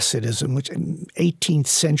Hasidism, which 18th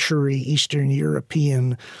century Eastern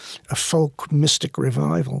European folk mystic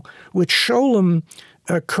revival, which Scholem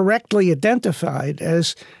correctly identified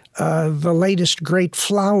as the latest great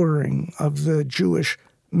flowering of the Jewish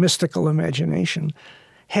mystical imagination,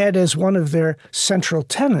 had as one of their central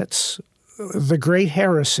tenets the great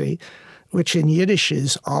heresy, which in Yiddish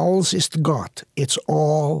is Alles ist Gott, it's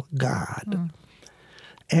all God.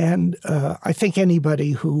 And I think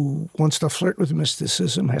anybody who wants to flirt with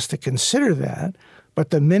mysticism has to consider that. But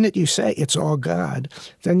the minute you say it's all God,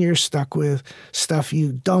 then you're stuck with stuff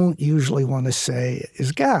you don't usually want to say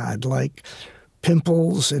is God, like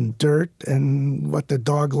pimples and dirt and what the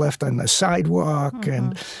dog left on the sidewalk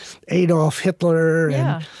and Adolf Hitler.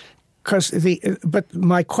 Yeah. But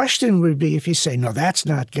my question would be, if you say, no, that's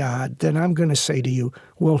not God, then I'm going to say to you,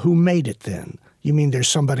 well, who made it then? You mean there's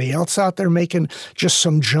somebody else out there making just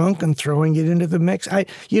some junk and throwing it into the mix?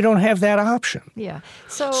 You don't have that option. Yeah.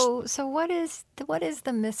 So what is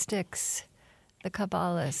the mystics, the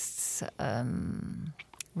Kabbalists'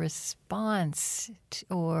 response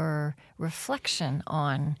or reflection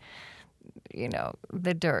on,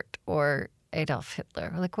 the dirt or Adolf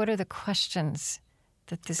Hitler? Like, what are the questions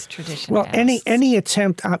that this tradition asks? Any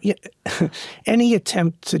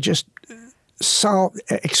attempt to just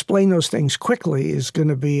explain those things quickly is going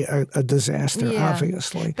to be a disaster,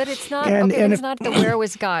 obviously. But it's not. It's not the where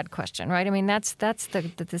was God question, right? I mean, that's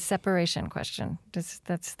the separation question. That's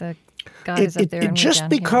the God is up there and we're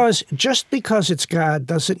down here. Just because it's God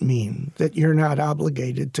doesn't mean that you're not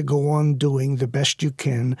obligated to go on doing the best you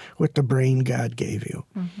can with the brain God gave you.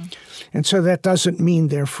 Mm-hmm. And so that doesn't mean,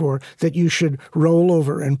 therefore, that you should roll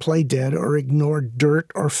over and play dead or ignore dirt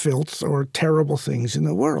or filth or terrible things in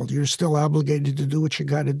the world. You're still obligated to do what you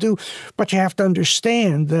got to do. But you have to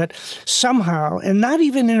understand that somehow, and not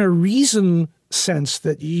even in a reason sense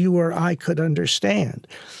that you or I could understand.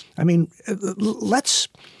 I mean, let's...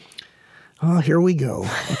 Oh, here we go.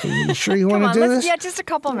 Okay, you sure you want to do this? Yeah, just a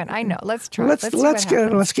couple minutes. I know. Let's try. Let's get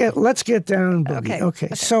down, boogie. Okay.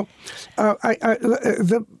 So,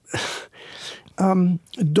 the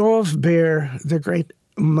Dov Ber, the great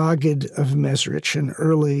Maggid of Mezrich, an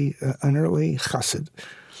early Chassid,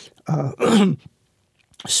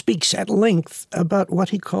 speaks at length about what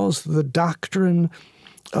he calls the doctrine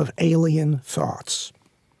of alien thoughts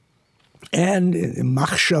and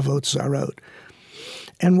machshavot zarot.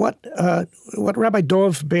 And what Rabbi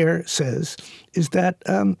Dov Ber says is that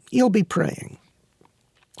you'll be praying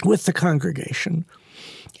with the congregation,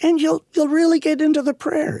 and you'll really get into the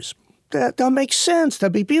prayers. They'll make sense.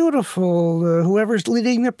 They'll be beautiful. Whoever's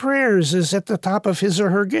leading the prayers is at the top of his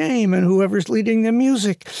or her game, and whoever's leading the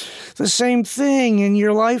music, the same thing. And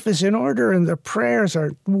your life is in order, and the prayers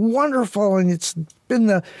are wonderful, and it's been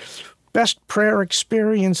the best prayer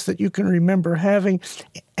experience that you can remember having.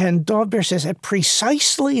 And Dov Ber says, at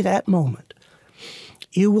precisely that moment,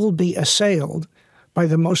 you will be assailed by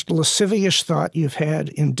the most lascivious thought you've had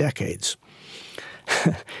in decades.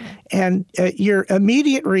 And your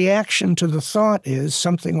immediate reaction to the thought is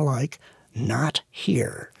something like, not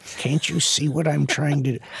here. Can't you see what I'm trying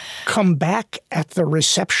to do? Come back at the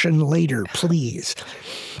reception later, please.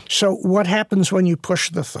 So what happens when you push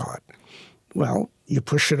the thought? Well, you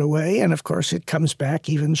push it away, and of course it comes back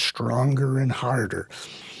even stronger and harder.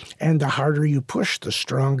 And the harder you push, the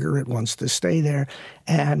stronger it wants to stay there.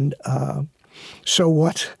 And so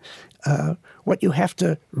what you have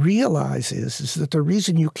to realize is that the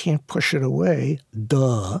reason you can't push it away,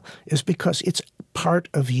 is because it's part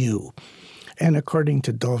of you. And according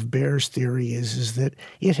to Dov Ber's theory is that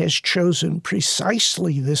it has chosen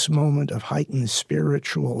precisely this moment of heightened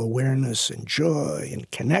spiritual awareness and joy and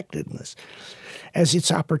connectedness as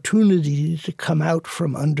its opportunity to come out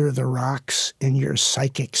from under the rocks in your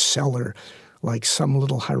psychic cellar like some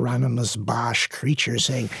little Hieronymus Bosch creature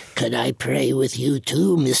saying, could I pray with you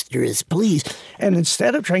too, mistress, please? And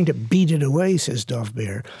instead of trying to beat it away, says Dov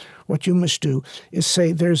Ber, what you must do is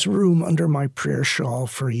say, there's room under my prayer shawl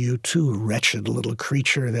for you too, wretched little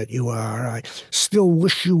creature that you are. I still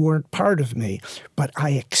wish you weren't part of me, but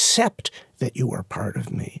I accept that you are part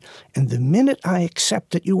of me. And the minute I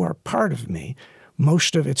accept that you are part of me,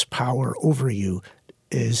 most of its power over you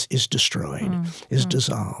is destroyed, is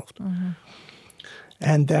dissolved. Mm-hmm.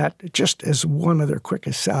 And that, just as one other quick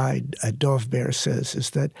aside, Dov Ber says, is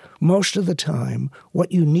that most of the time,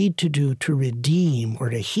 what you need to do to redeem or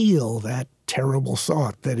to heal that terrible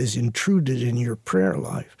thought that is intruded in your prayer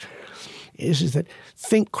life is that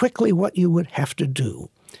think quickly what you would have to do.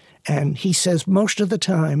 And he says most of the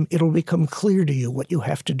time, it'll become clear to you what you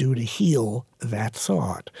have to do to heal that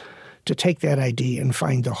thought, to take that idea and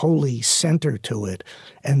find the holy center to it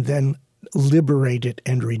and then liberate it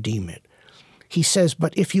and redeem it. He says,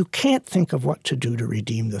 but if you can't think of what to do to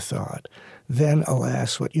redeem the thought, then,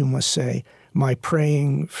 alas, what you must say, my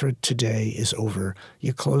praying for today is over.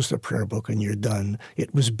 You close the prayer book and you're done.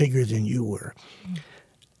 It was bigger than you were.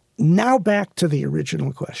 Now back to the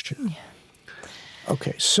original question.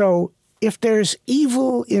 Okay, so if there's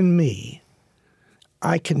evil in me,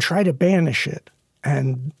 I can try to banish it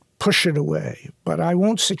and push it away, but I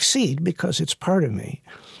won't succeed because it's part of me.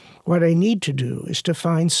 What I need to do is to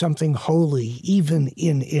find something holy even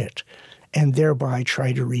in it, and thereby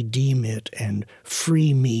try to redeem it and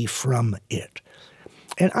free me from it.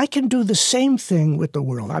 And I can do the same thing with the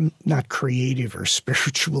world. I'm not creative or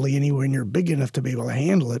spiritually anywhere near big enough to be able to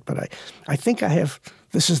handle it, but I think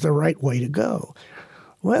this is the right way to go.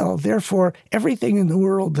 Well, therefore, everything in the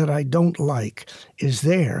world that I don't like is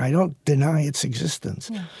there. I don't deny its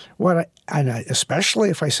existence. Yeah. Especially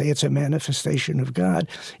if I say it's a manifestation of God,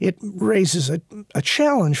 it raises a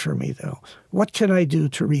challenge for me, though. What can I do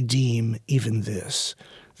to redeem even this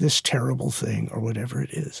terrible thing or whatever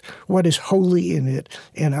it is? What is holy in it?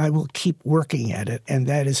 And I will keep working at it, and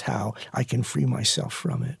that is how I can free myself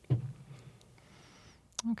from it.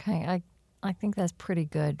 Okay, I think that's pretty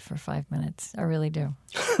good for 5 minutes. I really do.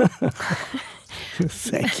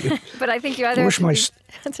 Thank you. But I think you either wish my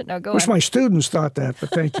students thought that, but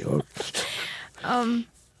thank you.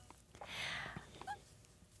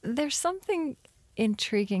 There's something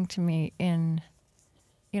intriguing to me in,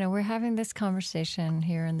 we're having this conversation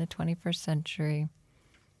here in the 21st century,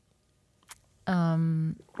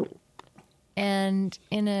 and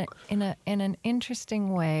in an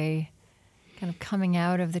interesting way, kind of coming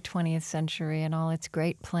out of the 20th century and all its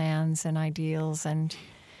great plans and ideals and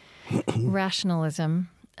rationalism,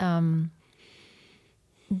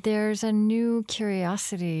 there's a new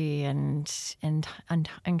curiosity and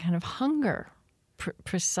kind of hunger,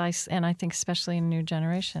 precise, and I think especially in new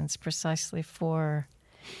generations, precisely for.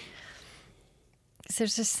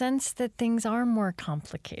 There's a sense that things are more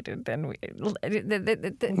complicated than more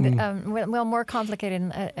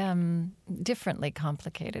complicated, differently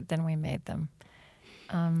complicated than we made them.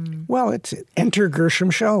 Well, it's enter Gershom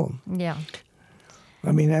Scholem. Yeah.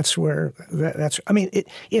 I mean, that's where it's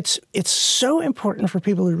so important for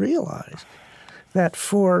people to realize that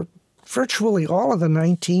for virtually all of the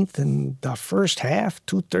 19th and the first half,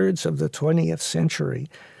 2/3 of the 20th century,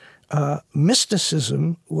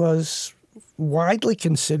 mysticism was widely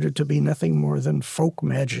considered to be nothing more than folk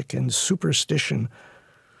magic and superstition,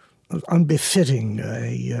 unbefitting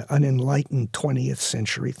an unenlightened 20th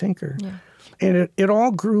century thinker. Yeah. And it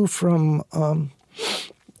all grew from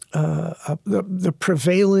the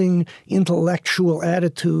prevailing intellectual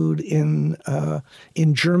attitude in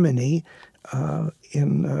Germany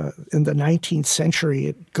in the 19th century.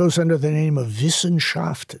 It goes under the name of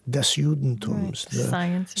Wissenschaft des Judentums,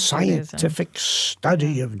 right. the scientific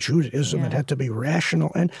study of Judaism. Yeah. It had to be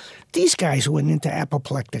rational. And these guys went into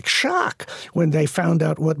apoplectic shock when they found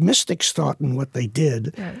out what mystics thought and what they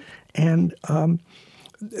did. Right. And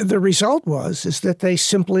the result is that they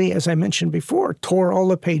simply, as I mentioned before, tore all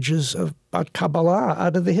the pages about Kabbalah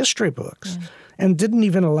out of the history books and didn't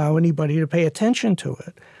even allow anybody to pay attention to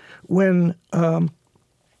it. When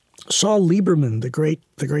Saul Lieberman, the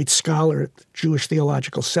great scholar at the Jewish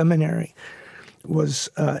Theological Seminary, was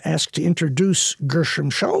asked to introduce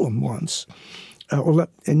Gershom Scholem once, I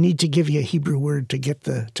need to give you a Hebrew word to get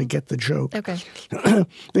the joke. Okay.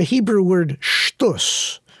 The Hebrew word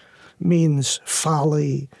shtus means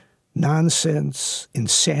folly, nonsense,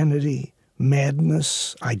 insanity,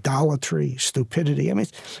 madness, idolatry, stupidity. I mean,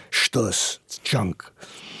 shtus, it's junk.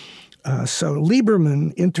 So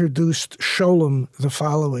Lieberman introduced Scholem the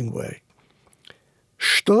following way.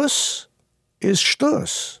 Shtus is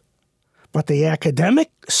shtus, but the academic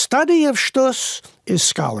study of shtus is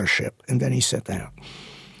scholarship. And then he sat down.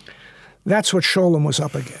 That's what Scholem was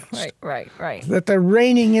up against. Right. That the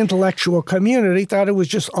reigning intellectual community thought it was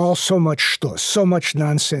just all so much shtus, so much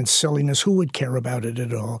nonsense, silliness. Who would care about it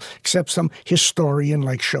at all, except some historian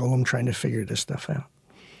like Scholem trying to figure this stuff out?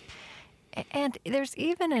 And there's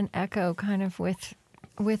even an echo kind of with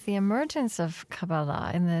the emergence of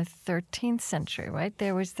Kabbalah in the 13th century, right?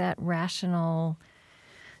 There was that rational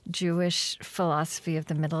Jewish philosophy of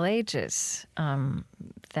the Middle Ages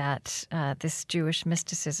that this Jewish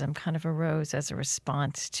mysticism kind of arose as a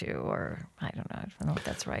response to, or I don't know if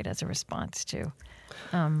that's right, as a response to.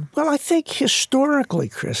 Well, I think historically,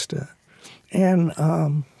 Krista, and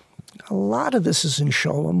a lot of this is in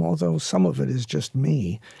Scholem, although some of it is just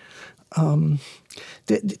me,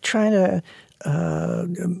 trying to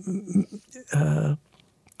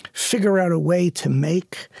figure out a way to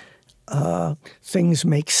make things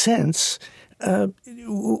make sense.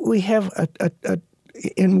 We have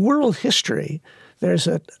in world history, there's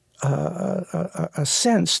a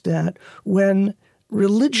sense that when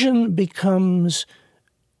religion becomes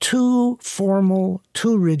too formal,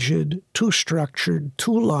 too rigid, too structured,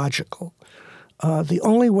 too logical, the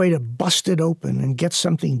only way to bust it open and get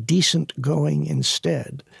something decent going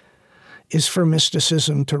instead is for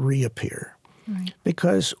mysticism to reappear. Right.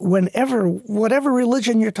 Because whatever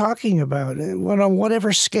religion you're talking about, on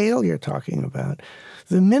whatever scale you're talking about,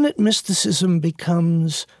 the minute mysticism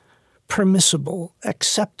becomes permissible,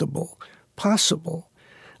 acceptable, possible,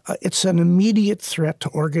 it's an immediate threat to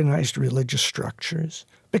organized religious structures.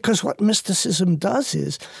 Because what mysticism does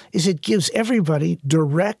is it gives everybody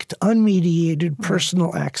direct, unmediated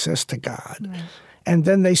personal access to God. Right. And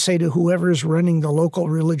then they say to whoever's running the local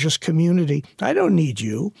religious community, I don't need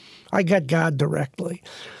you. I got God directly.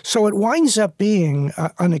 So it winds up being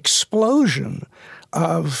an explosion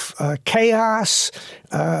of chaos.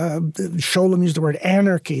 Sholem used the word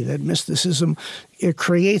anarchy, that mysticism, it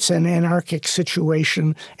creates an anarchic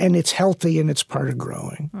situation, and it's healthy and it's part of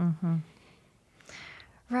growing. Mm-hmm.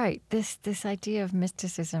 Right. This idea of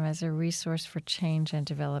mysticism as a resource for change and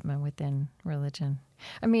development within religion.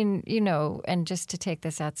 I mean, and just to take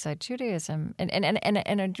this outside Judaism, and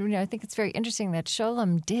I think it's very interesting that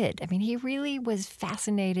Sholem did. I mean, he really was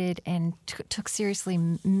fascinated and took seriously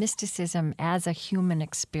mysticism as a human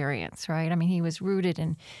experience, right? I mean, he was rooted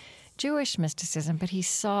in Jewish mysticism, but he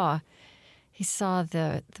saw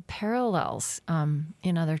the parallels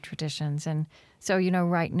in other traditions, and so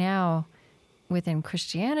right now, within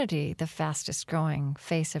Christianity, the fastest growing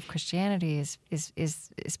face of Christianity is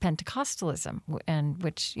Pentecostalism, and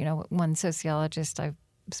which one sociologist I've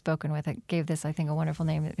spoken with gave this, I think, a wonderful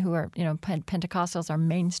name. Who are Pentecostals are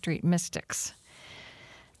Main Street mystics,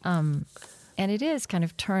 and it is kind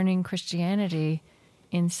of turning Christianity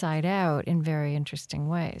inside out in very interesting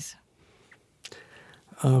ways.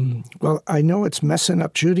 Well, I know it's messing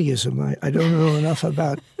up Judaism. I don't know enough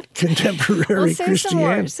about contemporary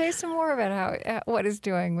Christianity. Say some more about what it's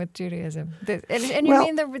doing with Judaism. And you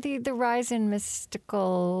mean the rise in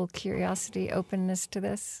mystical curiosity, openness to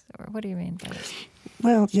this? Or what do you mean by this?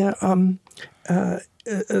 Well, yeah.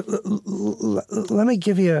 Let me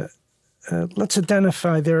give you let's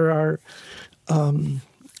identify there are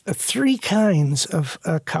three kinds of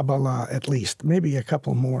Kabbalah, at least, maybe a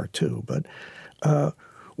couple more too, but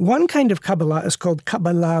one kind of Kabbalah is called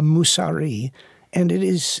Kabbalah Musari, and it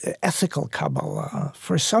is ethical Kabbalah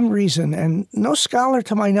for some reason. And no scholar,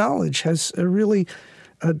 to my knowledge, has really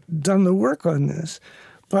done the work on this.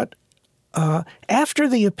 But after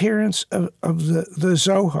the appearance of the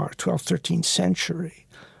Zohar, 12th, 13th century,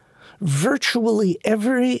 virtually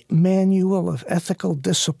every manual of ethical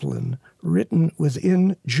discipline written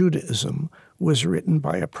within Judaism was written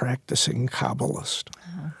by a practicing Kabbalist.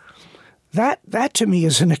 Uh-huh. That to me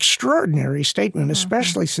is an extraordinary statement,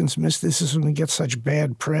 especially since mysticism gets such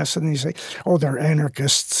bad press, and they say, "Oh, they're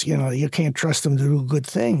anarchists. You can't trust them to do good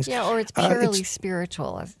things." Yeah, or it's purely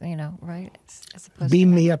spiritual, right? As opposed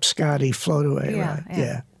beam me up, Scotty, float away. Yeah, right?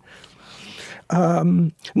 Yeah.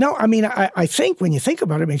 No, I mean, I think when you think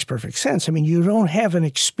about it, it makes perfect sense. I mean, you don't have an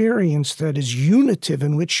experience that is unitive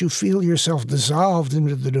in which you feel yourself dissolved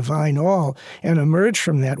into the divine all and emerge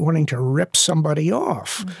from that wanting to rip somebody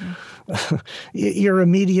off. Mm-hmm. Your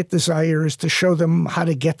immediate desire is to show them how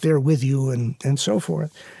to get there with you and so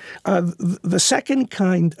forth. The second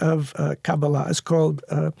kind of Kabbalah is called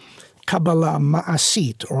Kabbalah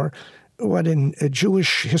Ma'asit, or what in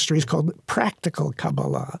Jewish history is called practical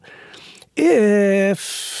Kabbalah.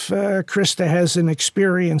 If Krista has an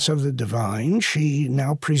experience of the divine, she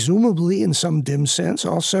now presumably, in some dim sense,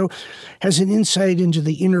 also has an insight into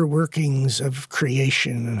the inner workings of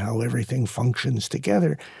creation and how everything functions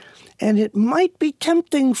together. And it might be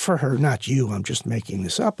tempting for her, not you, I'm just making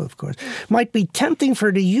this up, of course, might be tempting for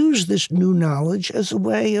her to use this new knowledge as a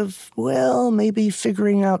way of, maybe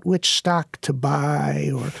figuring out which stock to buy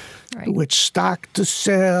or which stock to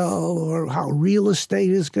sell or how real estate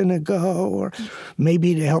is going to go, or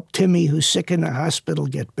maybe to help Timmy, who's sick in the hospital,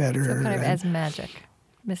 get better. So kind of as magic.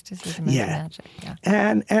 Mysticism as magic.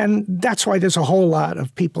 Yeah. And that's why there's a whole lot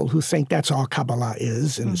of people who think that's all Kabbalah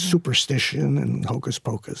is, and superstition and hocus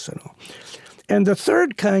pocus and all. And the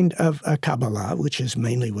third kind of Kabbalah, which is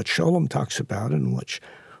mainly what Sholem talks about and which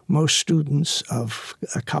most students of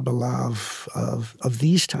Kabbalah of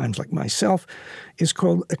these times, like myself, is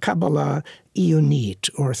called a Kabbalah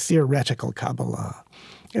Ionit, or theoretical Kabbalah.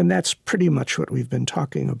 And that's pretty much what we've been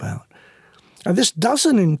talking about. Now, this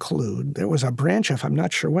doesn't include, there was a branch of, I'm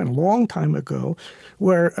not sure when, a long time ago,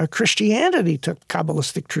 where Christianity took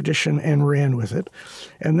Kabbalistic tradition and ran with it.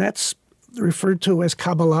 And that's referred to as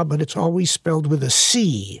Kabbalah, but it's always spelled with a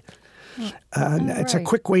C. It's a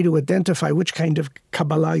quick way to identify which kind of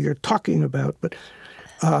Kabbalah you're talking about. But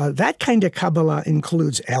that kind of Kabbalah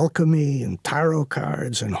includes alchemy and tarot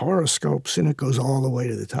cards and horoscopes, and it goes all the way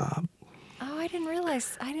to the top. Oh, I didn't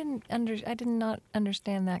realize. I did not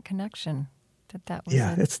understand that connection. That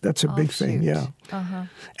was that's a big thing. Yeah, uh-huh.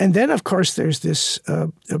 And then of course there's this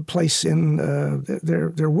place in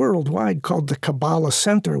they're worldwide called the Kabbalah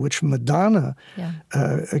Center, which Madonna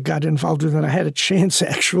got involved with, and I had a chance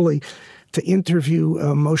actually to interview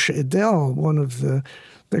Moshe Idel, one of the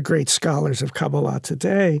great scholars of Kabbalah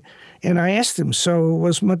today, and I asked him, "So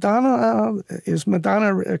is Madonna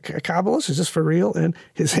a Kabbalist? Is this for real?" And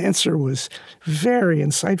his answer was very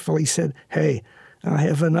insightful. He said, "Hey, I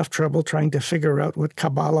have enough trouble trying to figure out what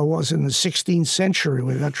Kabbalah was in the 16th century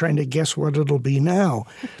without trying to guess what it'll be now.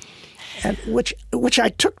 And which I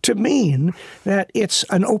took to mean that it's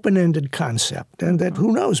an open-ended concept, and that,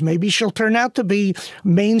 who knows, maybe she'll turn out to be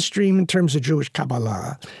mainstream in terms of Jewish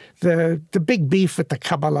Kabbalah. The big beef at the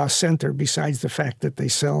Kabbalah Center, besides the fact that they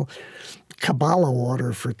sell Kabbalah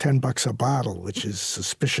water for $10 a bottle, which is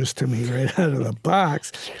suspicious to me right out of the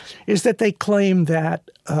box, is that they claim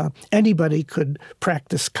that anybody could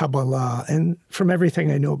practice Kabbalah. And from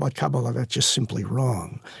everything I know about Kabbalah, that's just simply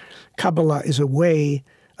wrong. Kabbalah is a way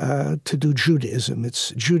to do Judaism. It's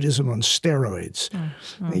Judaism on steroids.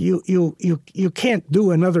 You can't do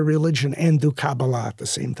another religion and do Kabbalah at the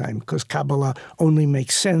same time, because Kabbalah only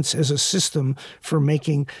makes sense as a system for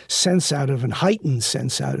making sense out of and heightened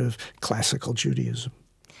sense out of classical Judaism.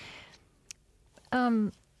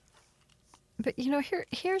 But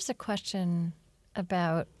here's a question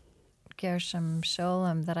about Gershom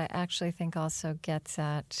Scholem that I actually think also gets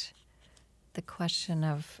at the question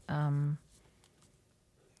of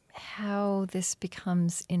how this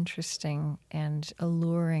becomes interesting and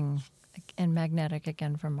alluring and magnetic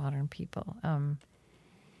again for modern people.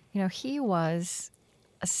 He was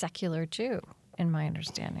a secular Jew, in my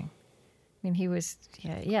understanding. I mean, he was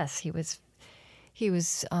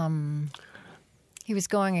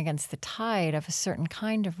going against the tide of a certain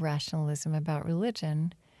kind of rationalism about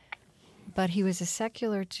religion, but he was a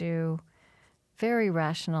secular Jew, very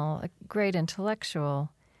rational, a great intellectual,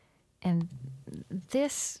 and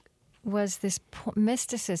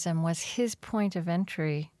mysticism was his point of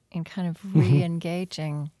entry in kind of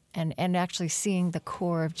re-engaging and actually seeing the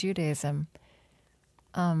core of Judaism.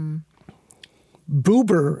 Buber,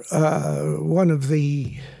 one of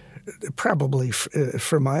the, probably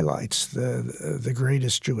for my lights, the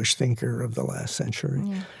greatest Jewish thinker of the last century.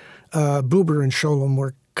 Yeah. Buber and Scholem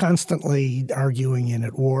were constantly arguing and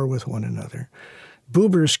at war with one another.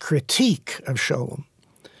 Buber's critique of Scholem,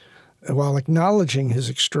 while acknowledging his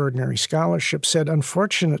extraordinary scholarship, said,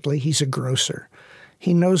 unfortunately, he's a grocer.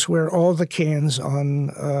 He knows where all the cans on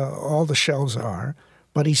all the shelves are,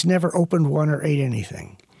 but he's never opened one or ate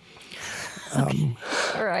anything. Okay.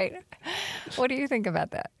 All right. What do you think about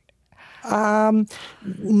that?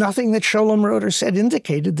 Nothing that Scholem wrote or said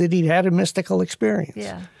indicated that he'd had a mystical experience.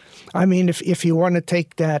 Yeah. I mean, if you want to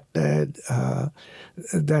take that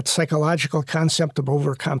psychological concept of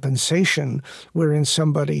overcompensation, wherein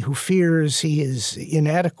somebody who fears he is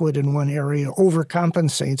inadequate in one area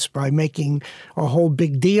overcompensates by making a whole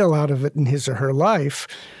big deal out of it in his or her life,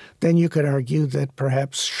 then you could argue that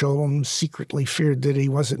perhaps Scholem secretly feared that he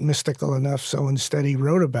wasn't mystical enough, so instead he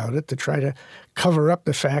wrote about it to try to cover up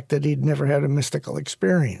the fact that he'd never had a mystical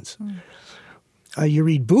experience. You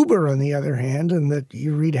read Buber, on the other hand, and that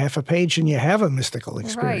you read half a page and you have a mystical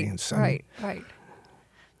experience. Right.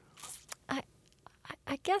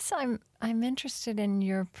 I guess I'm interested in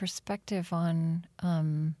your perspective on,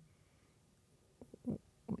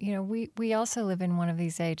 we also live in one of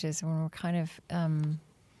these ages when we're kind of,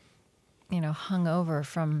 hung over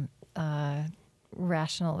from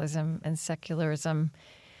rationalism and secularism,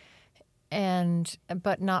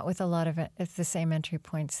 but not with a lot of the same entry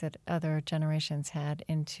points that other generations had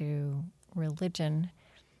into religion.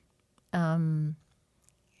 How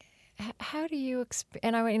do you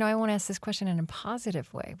and I want to ask this question in a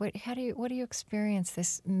positive way. What do you experience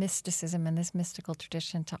this mysticism and this mystical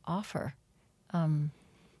tradition to offer to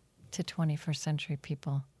 21st century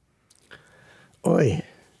people? Oy,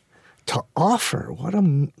 to offer? What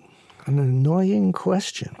an annoying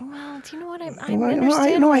question. Well, do you know what I'm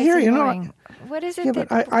understand? I hear you. What is it? Yeah,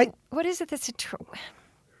 that, what is it that's it's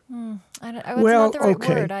not the right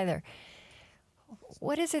word either.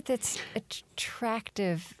 What is it that's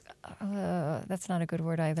attractive? That's not a good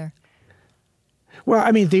word either. Well,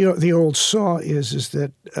 I mean, the old saw is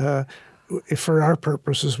that for our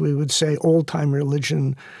purposes, we would say old-time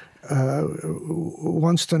religion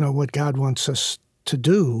wants to know what God wants us to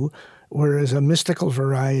do, whereas a mystical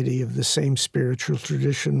variety of the same spiritual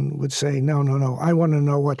tradition would say, no, I want to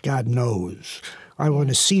know what God knows. I want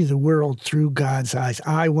to see the world through God's eyes.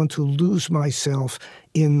 I want to lose myself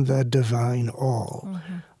in the divine all.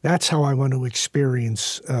 Mm-hmm. That's how I want to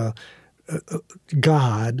experience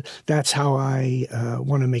God. That's how I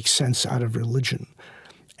want to make sense out of religion.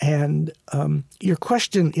 And your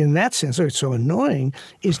question in that sense, it's so annoying,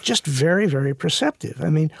 is just very, very perceptive. I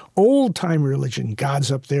mean, old-time religion,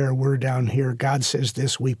 God's up there, we're down here, God says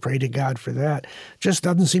this, we pray to God for that, just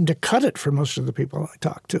doesn't seem to cut it for most of the people I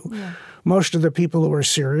talk to. Yeah. Most of the people who are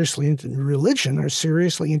seriously into religion are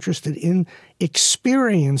seriously interested in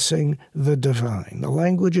experiencing the divine. The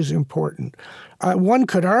language is important. One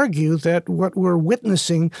could argue that what we're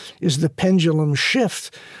witnessing is the pendulum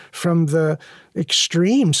shift from the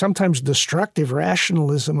extreme, sometimes destructive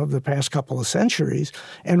rationalism of the past couple of centuries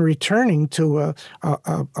and returning to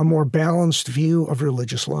a more balanced view of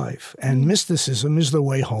religious life. And mysticism is the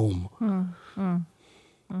way home.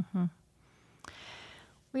 Mm-hmm.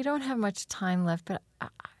 We don't have much time left, but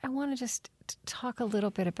I want to just talk a little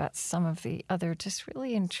bit about some of the other just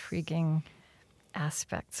really intriguing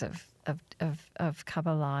aspects of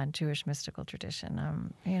Kabbalah and Jewish mystical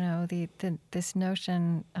tradition. This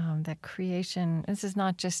notion that creation, this is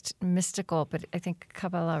not just mystical, but I think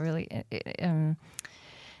Kabbalah really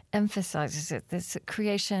emphasizes it. This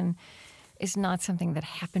creation is not something that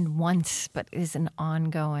happened once, but is an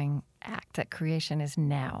ongoing act. That creation is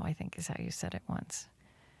now, I think is how you said it once.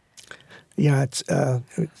 Yeah, it's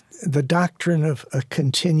the doctrine of a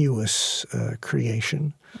continuous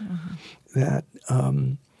creation. That,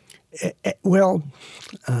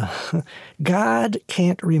 God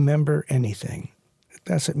can't remember anything. It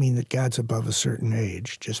doesn't mean that God's above a certain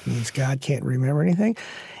age. It just means God can't remember anything.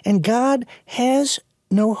 And God has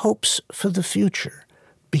no hopes for the future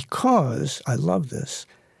because, I love this,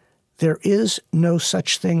 there is no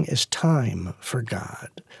such thing as time for God.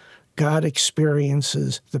 God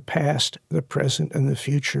experiences the past, the present, and the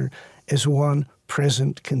future as one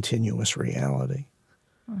present, continuous reality.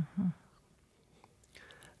 Mm-hmm.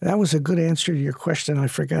 That was a good answer to your question. I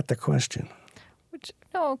forgot the question.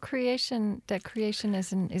 Creation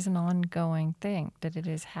is an ongoing thing, that it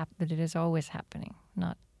is always happening,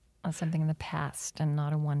 not something in the past and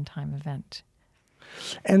not a one-time event.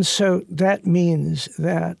 And so that means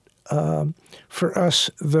that for us,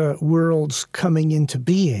 the world's coming into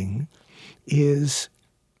being is,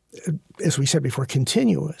 as we said before,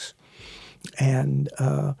 continuous. And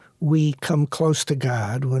we come close to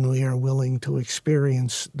God when we are willing to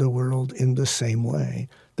experience the world in the same way,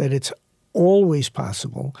 that it's always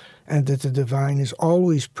possible and that the divine is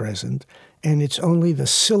always present, and it's only the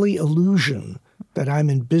silly illusion that I'm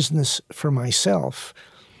in business for myself,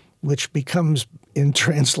 which becomes, in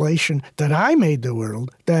translation, that I made the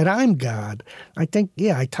world, that I'm God. I think,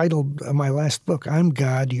 I titled my last book, I'm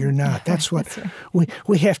God, You're Not. That's what we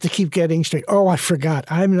have to keep getting straight. Oh, I forgot.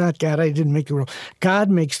 I'm not God. I didn't make the world. God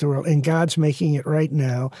makes the world, and God's making it right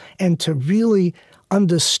now. And to really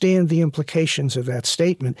understand the implications of that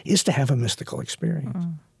statement is to have a mystical experience.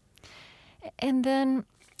 Mm. And then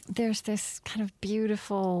there's this kind of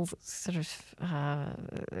beautiful sort of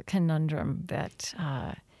conundrum that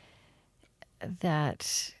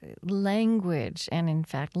language and, in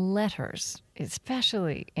fact, letters,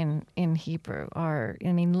 especially in Hebrew,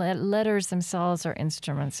 letters themselves are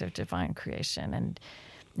instruments of divine creation,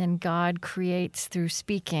 and God creates through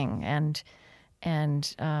speaking, and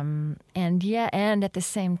at the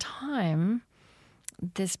same time,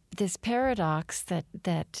 this paradox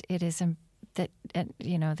that it is that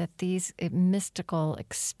these mystical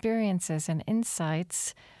experiences and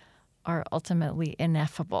insights are ultimately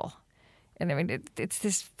ineffable. And it's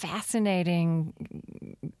this fascinating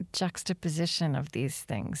juxtaposition of these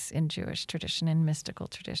things in Jewish tradition and mystical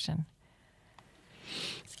tradition.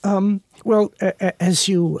 As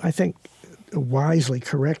you, I think, wisely,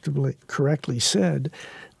 correctly said,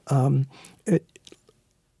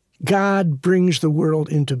 God brings the world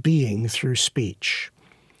into being through speech.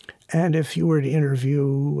 And if you were to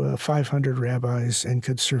interview 500 rabbis and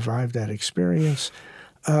could survive that experience,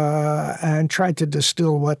 and tried to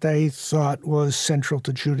distill what they thought was central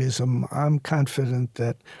to Judaism, I'm confident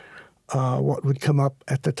that what would come up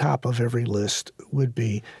at the top of every list would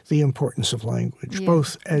be the importance of language,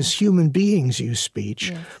 both as human beings use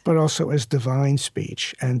speech, but also as divine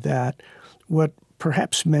speech, and that what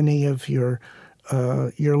perhaps many of your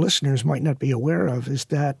listeners might not be aware of is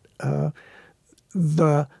that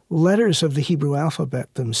the letters of the Hebrew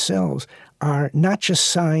alphabet themselves are not just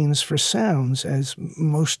signs for sounds, as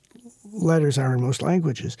most letters are in most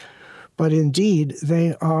languages, but indeed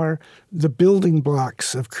they are the building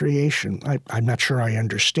blocks of creation. I'm not sure I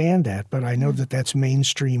understand that, but I know that that's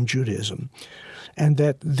mainstream Judaism, and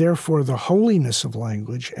that therefore the holiness of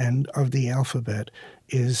language and of the alphabet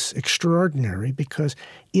is extraordinary because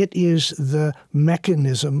it is the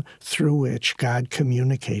mechanism through which God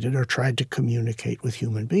communicated or tried to communicate with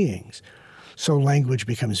human beings. So language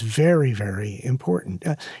becomes very, very important.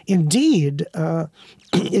 Indeed,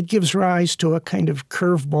 it gives rise to a kind of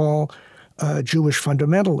curveball Jewish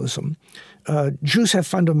fundamentalism. Jews have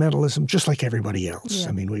fundamentalism just like everybody else. Yeah.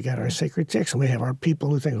 I mean, we got our sacred text, and we have our people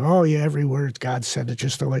who think, oh, yeah, every word, God said it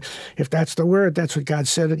just the way. If that's the word, that's what God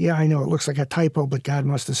said it. Yeah, I know, it looks like a typo, but God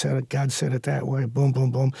must have said it. God said it that way. Boom, boom,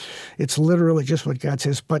 boom. It's literally just what God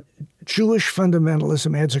says. But Jewish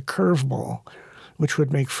fundamentalism adds a curveball, which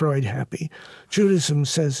would make Freud happy. Judaism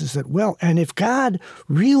says is that, well, and if God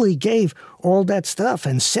really gave all that stuff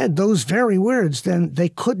and said those very words, then they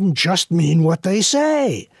couldn't just mean what they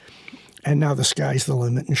say. And now the sky's the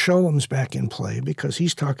limit, and Sholom's back in play because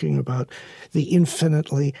he's talking about the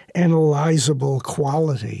infinitely analyzable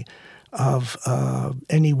quality of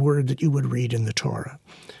any word that you would read in the Torah.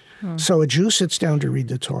 So a Jew sits down to read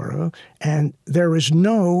the Torah, and there is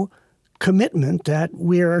no commitment that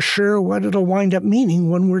we are sure what it'll wind up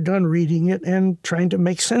meaning when we're done reading it and trying to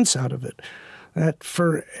make sense out of it. That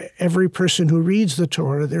for every person who reads the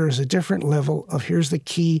Torah, there is a different level of, here's the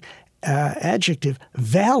key adjective,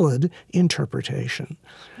 valid interpretation.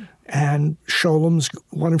 And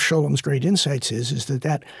one of Sholom's great insights is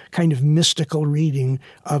that kind of mystical reading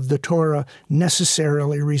of the Torah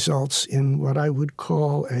necessarily results in what I would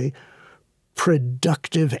call a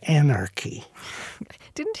productive anarchy.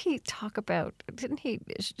 Didn't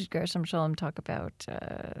Gershom Sholom talk about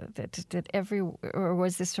that every, or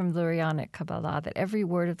was this from Lurianic Kabbalah, that every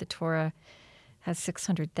word of the Torah has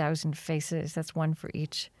 600,000 faces? That's one for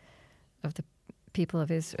each of the people of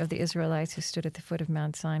the Israelites who stood at the foot of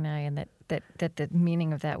Mount Sinai, and that the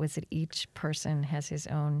meaning of that was that each person has his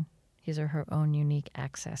or her own unique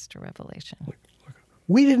access to revelation.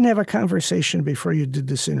 We didn't have a conversation before you did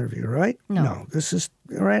this interview, right? No. This is,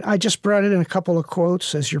 all right, I just brought in a couple of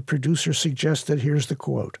quotes, as your producer suggested. Here's the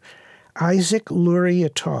quote. Isaac Luria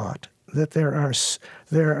taught that there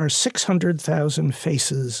are 600,000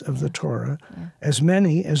 faces of the Torah, as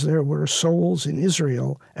many as there were souls in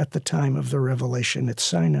Israel at the time of the revelation at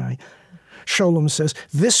Sinai. Sholom says,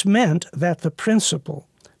 this meant that the principle,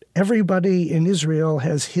 everybody in Israel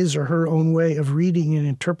has his or her own way of reading and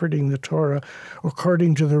interpreting the Torah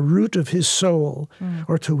according to the root of his soul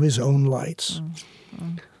or to his own lights.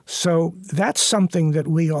 So that's something that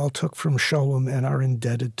we all took from Sholom and are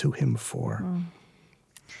indebted to him for.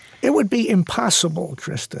 It would be impossible,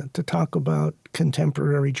 Krista, to talk about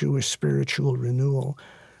contemporary Jewish spiritual renewal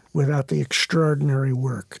without the extraordinary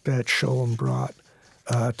work that Sholom brought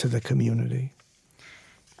to the community.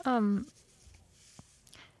 And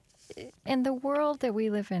the world that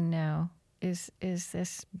we live in now is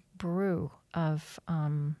this brew of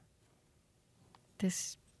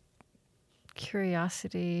this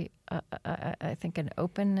curiosity, I think an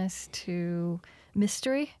openness to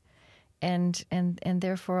mystery, and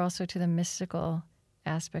therefore also to the mystical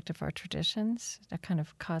aspect of our traditions, a kind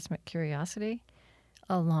of cosmic curiosity,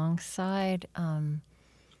 alongside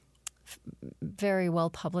very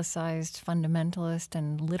well publicized fundamentalist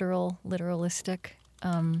and literalistic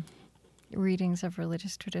readings of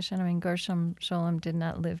religious tradition. I mean, Gershom Sholom did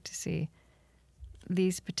not live to see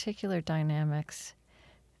these particular dynamics.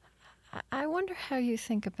 I wonder how you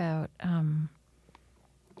think about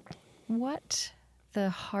what the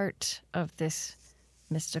heart of this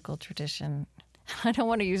mystical tradition, I don't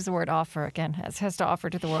want to use the word offer again, has to offer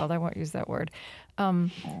to the world. I won't use that word.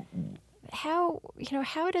 How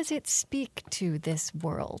does it speak to this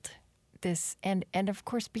world? This and of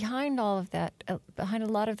course behind all of that, behind a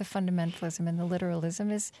lot of the fundamentalism and the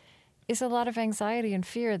literalism is a lot of anxiety and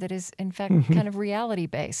fear that is in fact kind of reality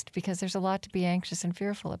based, because there's a lot to be anxious and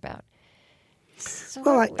fearful about. So,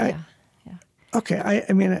 well, okay.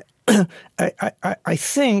 I mean, I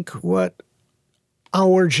think what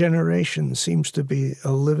our generation seems to be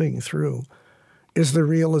living through is the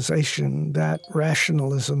realization that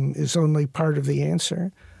rationalism is only part of the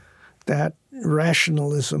answer. That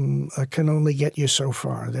rationalism can only get you so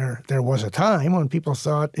far. There was a time when people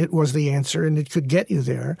thought it was the answer and it could get you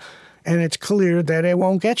there, and it's clear that it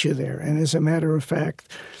won't get you there. And as a matter of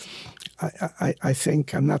fact, I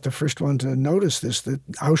think I'm not the first one to notice this, that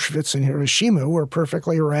Auschwitz and Hiroshima were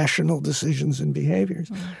perfectly rational decisions and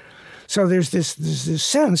behaviors. So there's this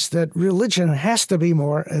sense that religion has to be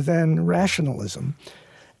more than rationalism.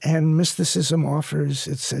 And mysticism offers,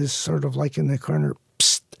 it says sort of like in the corner,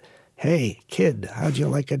 hey, kid, how'd you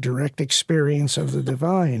like a direct experience of the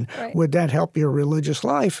divine? Right. Would that help your religious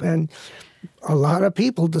life? And a lot of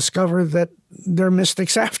people discover that they're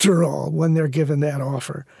mystics after all when they're given that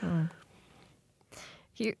offer.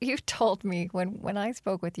 You told me when I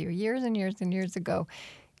spoke with you years and years and years ago,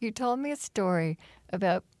 you told me a story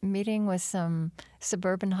about meeting with some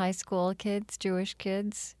suburban high school kids, Jewish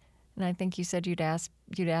kids, And I think you said you'd asked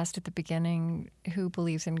at the beginning who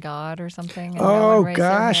believes in God or something. And Oh,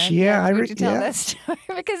 gosh, yeah. Would you tell that story?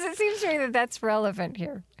 Because it seems to me that that's relevant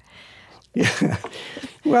here. Yeah.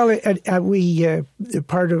 Well, we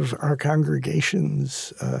part of our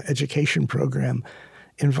congregation's education program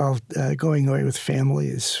involved going away with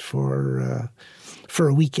families for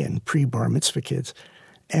a weekend, pre-bar mitzvah kids.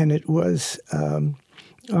 And it was on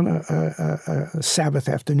a Sabbath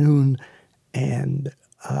afternoon, and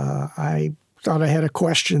I thought I had a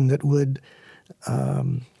question that would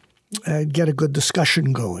get a good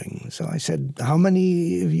discussion going. So I said, how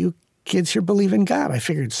many of you kids here believe in God? I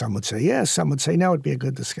figured some would say yes, some would say no. It'd be a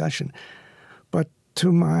good discussion. But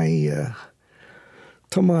to my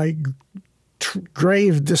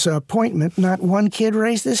grave disappointment, not one kid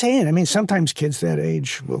raised his hand. I mean, sometimes kids that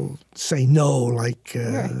age will say no, like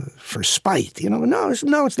for spite. No,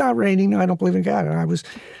 it's not raining. No, I don't believe in God. And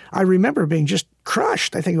I remember being just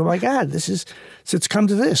crushed. I think, oh my God, it's come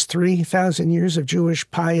to this, 3,000 years of Jewish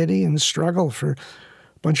piety and struggle for a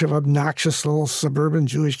bunch of obnoxious little suburban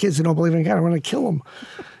Jewish kids who don't believe in God. I want to kill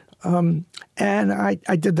them. And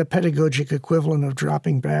I did the pedagogic equivalent of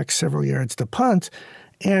dropping back several yards to punt.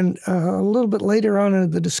 And a little bit later on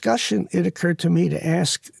in the discussion, it occurred to me to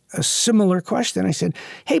ask a similar question. I said,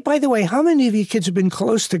 hey, by the way, how many of you kids have been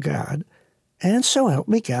close to God? And so help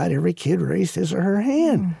me God, every kid raised his or her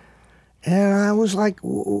hand. And I was like,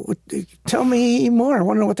 tell me more. I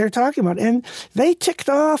want to know what they're talking about. And they ticked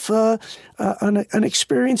off an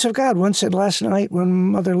experience of God. One said, last night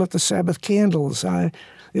when Mother lit the Sabbath candles,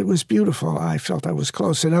 it was beautiful. I felt I was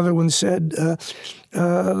close. Another one said,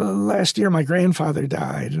 last year my grandfather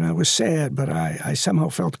died, and I was sad, but I somehow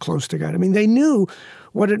felt close to God. I mean, they knew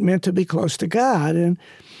what it meant to be close to God, and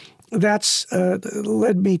that's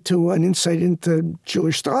led me to an insight into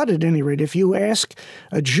Jewish thought, at any rate. If you ask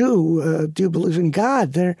a Jew, do you believe in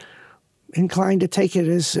God, they're inclined to take it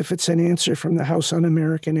as if it's an answer from the House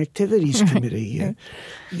Un-American Activities Committee.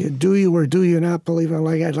 Do you or do you not believe in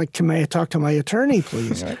God? I'd like to talk to my attorney,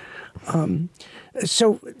 please.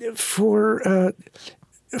 So for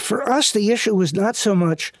us, the issue was not so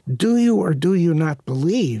much do you or do you not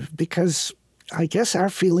believe, because I guess our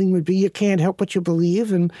feeling would be you can't help what you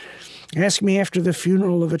believe, and ask me after the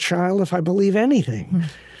funeral of a child if I believe anything.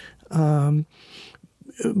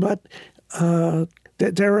 But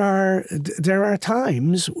there are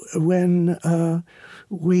times when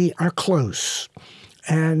we are close,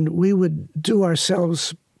 and we would do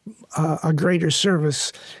ourselves a greater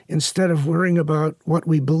service instead of worrying about what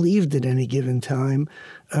we believed at any given time,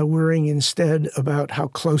 worrying instead about how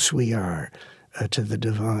close we are to the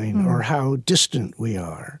divine or how distant we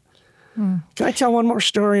are. Can I tell one more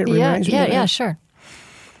story? It reminds me of that. Yeah, sure.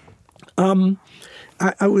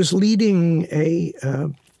 I was leading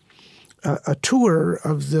a tour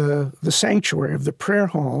of the sanctuary, of the prayer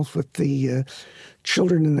hall with the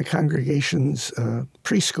children in the congregation's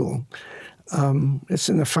preschool. It's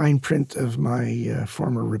in the fine print of my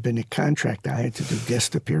former rabbinic contract. I had to do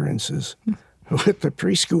guest appearances with the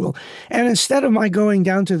preschool. And instead of my going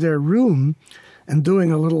down to their room and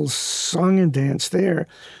doing a little song and dance there,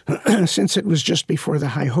 since it was just before the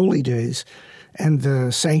High Holy Days and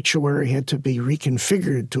the sanctuary had to be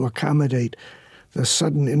reconfigured to accommodate the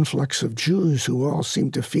sudden influx of Jews who all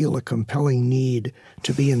seemed to feel a compelling need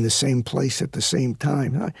to be in the same place at the same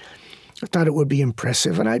time. I thought it would be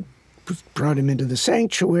impressive, and I brought him into the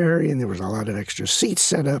sanctuary, and there was a lot of extra seats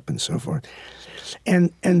set up and so forth.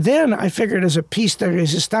 And then I figured, as a piece de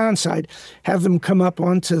resistance, I'd have them come up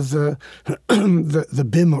onto the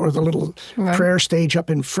bima, or the little prayer stage up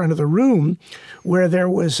in front of the room, where there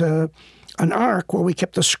was an ark where we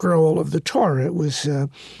kept the scroll of the Torah. It was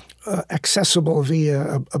accessible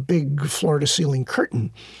via a big floor-to-ceiling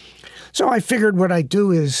curtain. So I figured what I'd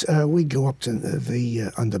do is we'd go up to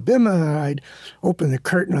on the bima, I'd open the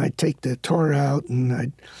curtain, I'd take the Torah out, and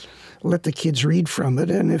I'd let the kids read from it,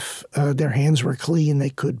 and if their hands were clean, they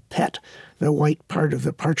could pet the white part of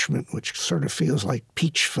the parchment, which sort of feels like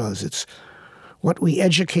peach fuzz. It's what we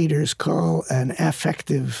educators call an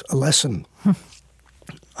affective lesson.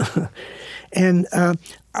 And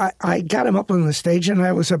I got them up on the stage, and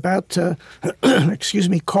I was about to,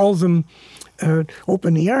 call them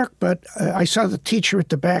open the ark, but I saw the teacher at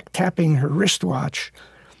the back tapping her wristwatch,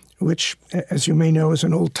 which, as you may know, is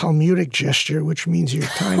an old Talmudic gesture, which means your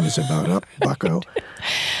time is about up, bucko.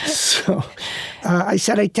 So I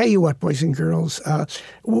said, I tell you what, boys and girls,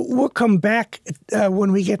 we'll come back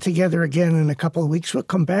when we get together again in a couple of weeks. We'll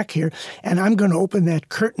come back here, and I'm going to open that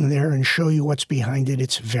curtain there and show you what's behind it.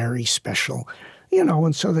 It's very special.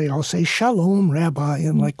 And so they all say, Shalom, Rabbi,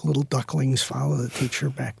 and like little ducklings follow the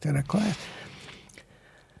teacher back to the class.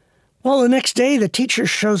 Well, the next day, the teacher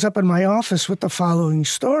shows up in my office with the following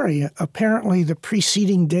story. Apparently, the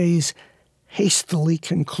preceding day's hastily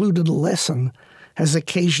concluded lesson has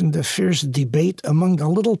occasioned a fierce debate among the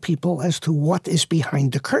little people as to what is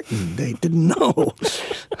behind the curtain. They didn't know.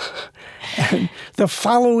 And the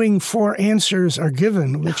following 4 answers are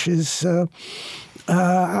given, which is,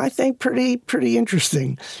 I think, pretty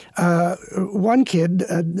interesting. One kid,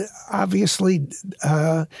 obviously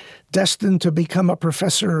destined to become a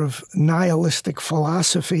professor of nihilistic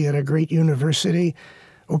philosophy at a great university,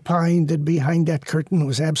 opined that behind that curtain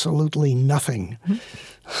was absolutely nothing.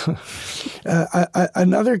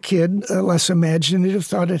 Another kid, less imaginative,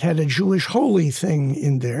 thought it had a Jewish holy thing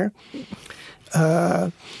in there.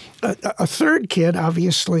 A third kid,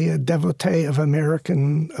 obviously a devotee of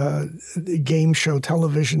American game show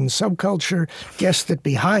television subculture, guessed that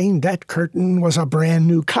behind that curtain was a brand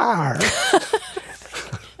new car.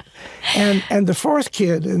 And the fourth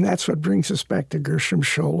kid, and that's what brings us back to Gershom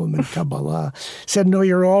Scholem and Kabbalah, said, no,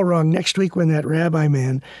 you're all wrong. Next week when that rabbi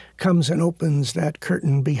man comes and opens that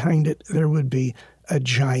curtain, behind it there would be a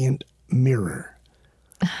giant mirror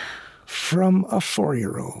from a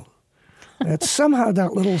 4-year-old. That somehow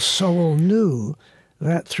that little soul knew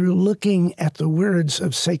that through looking at the words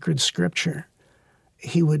of sacred scripture,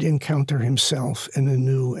 he would encounter himself in a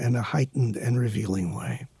new and a heightened and revealing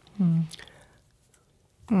way.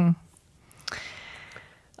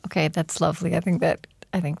 Okay, that's lovely. I think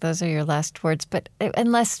those are your last words. But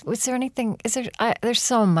was there anything? There's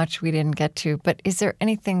so much we didn't get to. But is there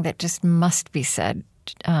anything that just must be said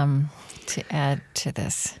to add to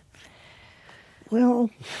this? Well,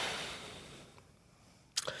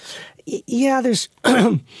 yeah. There's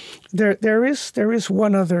there is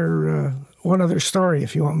one other story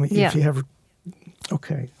if you want me. Yeah. If you have.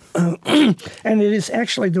 Okay. And it is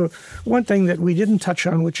actually the one thing that we didn't touch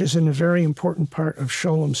on, which is a very important part of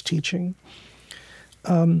Scholem's teaching.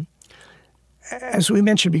 As we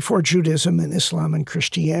mentioned before, Judaism and Islam and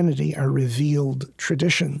Christianity are revealed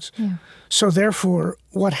traditions. Yeah. So therefore,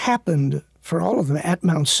 what happened for all of them at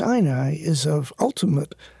Mount Sinai is of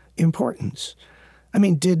ultimate importance. I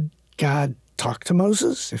mean, did God talk to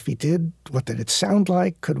Moses? If he did, what did it sound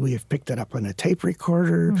like? Could we have picked it up on a tape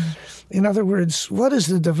recorder? In other words, what is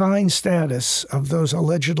the divine status of those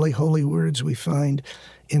allegedly holy words we find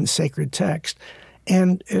in sacred text?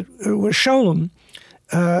 And it was Scholem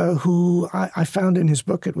who I found in his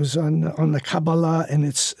book. It was on the Kabbalah and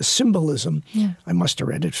its symbolism. Yeah. I must have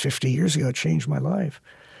read it 50 years ago. It changed my life.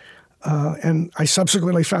 And I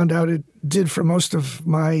subsequently found out it did for most of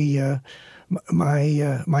my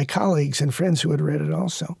colleagues and friends who had read it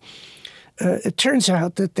also. It turns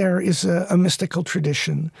out that there is a mystical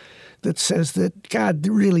tradition that says that God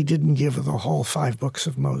really didn't give the whole 5 books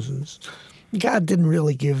of Moses. God didn't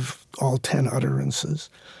really give all 10 utterances.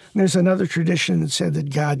 And there's another tradition that said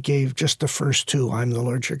that God gave just the first 2. I'm the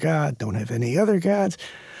Lord your God, don't have any other gods.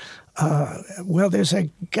 Well, there's a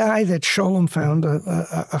guy that Scholem found,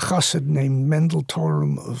 a chassid named Mendel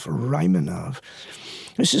Torm of Raimanov.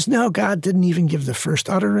 He says, no, God didn't even give the first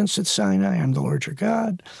utterance at Sinai, I'm the Lord your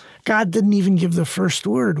God. God didn't even give the first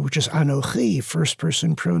word, which is Anochi, first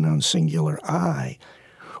person pronoun singular I.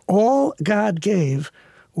 All God gave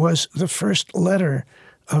was the first letter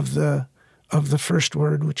of the first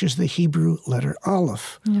word, which is the Hebrew letter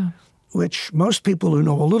Aleph, which most people who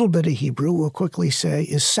know a little bit of Hebrew will quickly say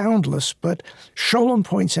is soundless, but Scholem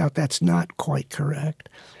points out that's not quite correct.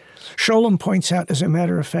 Scholem points out, as a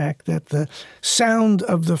matter of fact, that the sound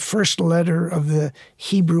of the first letter of the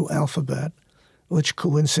Hebrew alphabet, which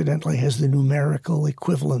coincidentally has the numerical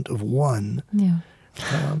equivalent of 1,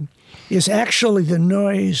 is actually the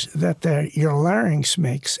noise that your larynx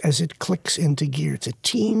makes as it clicks into gear. It's a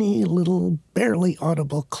teeny little, barely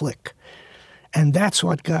audible click. And that's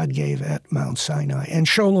what God gave at Mount Sinai. And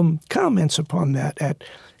Scholem comments upon that at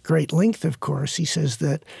great length, of course. He says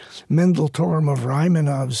that Mendel Torm of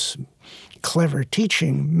Raimanov's clever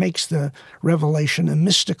teaching makes the revelation a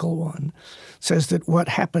mystical one. Says that what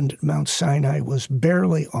happened at Mount Sinai was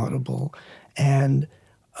barely audible and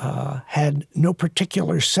had no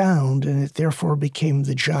particular sound, and it therefore became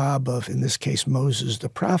the job of, in this case, Moses the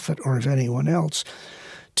prophet, or of anyone else,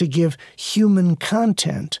 to give human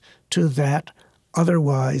content to that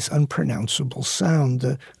otherwise unpronounceable sound.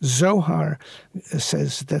 The Zohar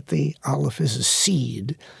says that the Aleph is a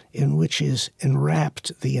seed in which is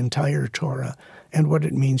enwrapped the entire Torah, and what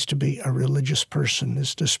it means to be a religious person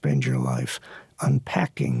is to spend your life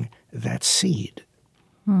unpacking that seed.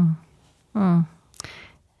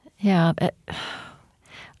 Yeah,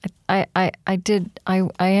 I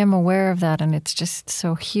am aware of that, and it's just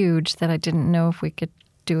so huge that I didn't know if we could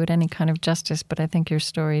do it any kind of justice, but I think your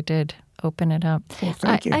story did open it up. Well,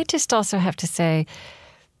 thank you. I just also have to say,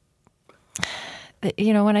 that,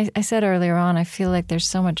 when I said earlier on, I feel like there's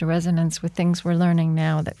so much resonance with things we're learning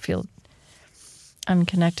now that feel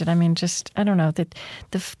unconnected. I mean, I don't know, that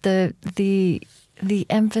the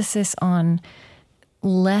emphasis on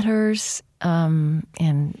letters and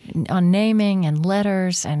on naming and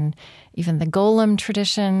letters, and even the golem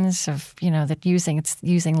traditions of that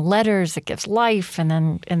using letters that gives life, and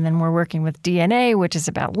then we're working with DNA, which is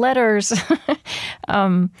about letters.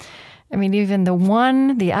 I mean, even the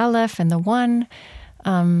one, the aleph, and the one,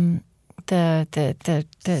 the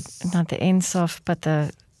not the Ein Sof, but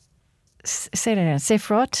the say it again,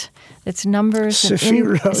 Sefirot. It's numbers.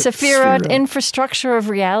 Sefirot, infrastructure of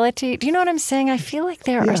reality. Do you know what I'm saying? I feel like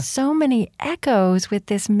there are so many echoes with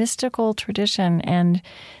this mystical tradition and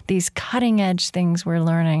these cutting edge things we're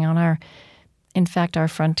learning on our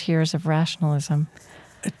frontiers of rationalism.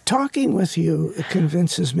 Talking with you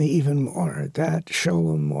convinces me even more that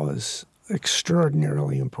Sholem was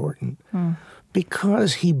extraordinarily important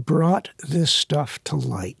because he brought this stuff to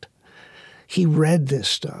light. He read this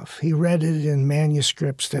stuff. He read it in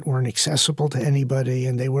manuscripts that weren't accessible to anybody,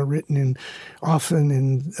 and they were written often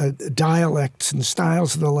in dialects and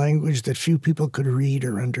styles of the language that few people could read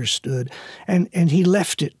or understood. And he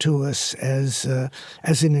left it to us as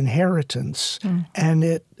an inheritance. And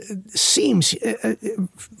it seems,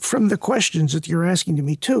 from the questions that you're asking to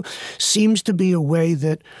me too, seems to be a way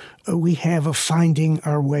that we have of finding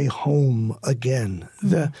our way home again.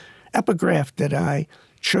 The epigraph that I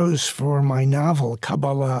chose for my novel,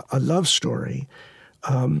 Kabbalah, A Love Story,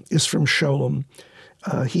 is from Sholem.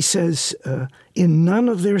 He says, in none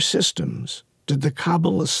of their systems did the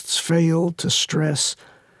Kabbalists fail to stress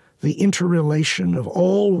the interrelation of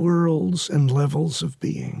all worlds and levels of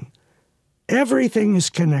being. Everything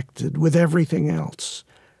is connected with everything else.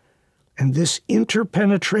 And this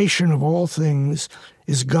interpenetration of all things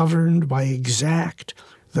is governed by exact,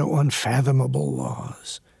 though unfathomable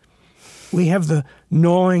laws. We have the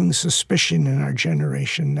gnawing suspicion in our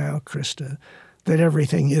generation now, Krista, that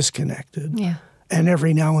everything is connected. Yeah. And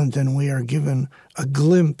every now and then we are given a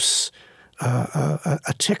glimpse,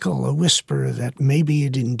 a tickle, a whisper that maybe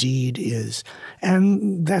it indeed is.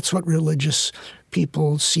 And that's what religious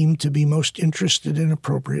people seem to be most interested in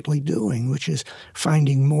appropriately doing, which is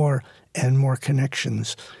finding more and more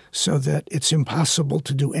connections so that it's impossible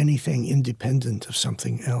to do anything independent of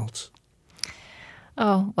something else.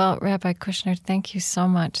 Oh, well, Rabbi Kushner, thank you so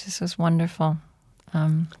much. This was wonderful.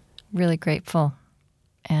 Really grateful.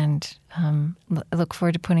 And I look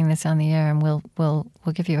forward to putting this on the air, and we'll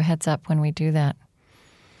give you a heads up when we do that.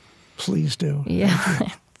 Please do. Yeah.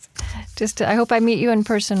 I hope I meet you in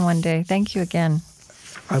person one day. Thank you again.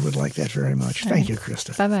 I would like that very much. Thank you,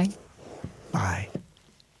 Krista. Bye-bye. Bye.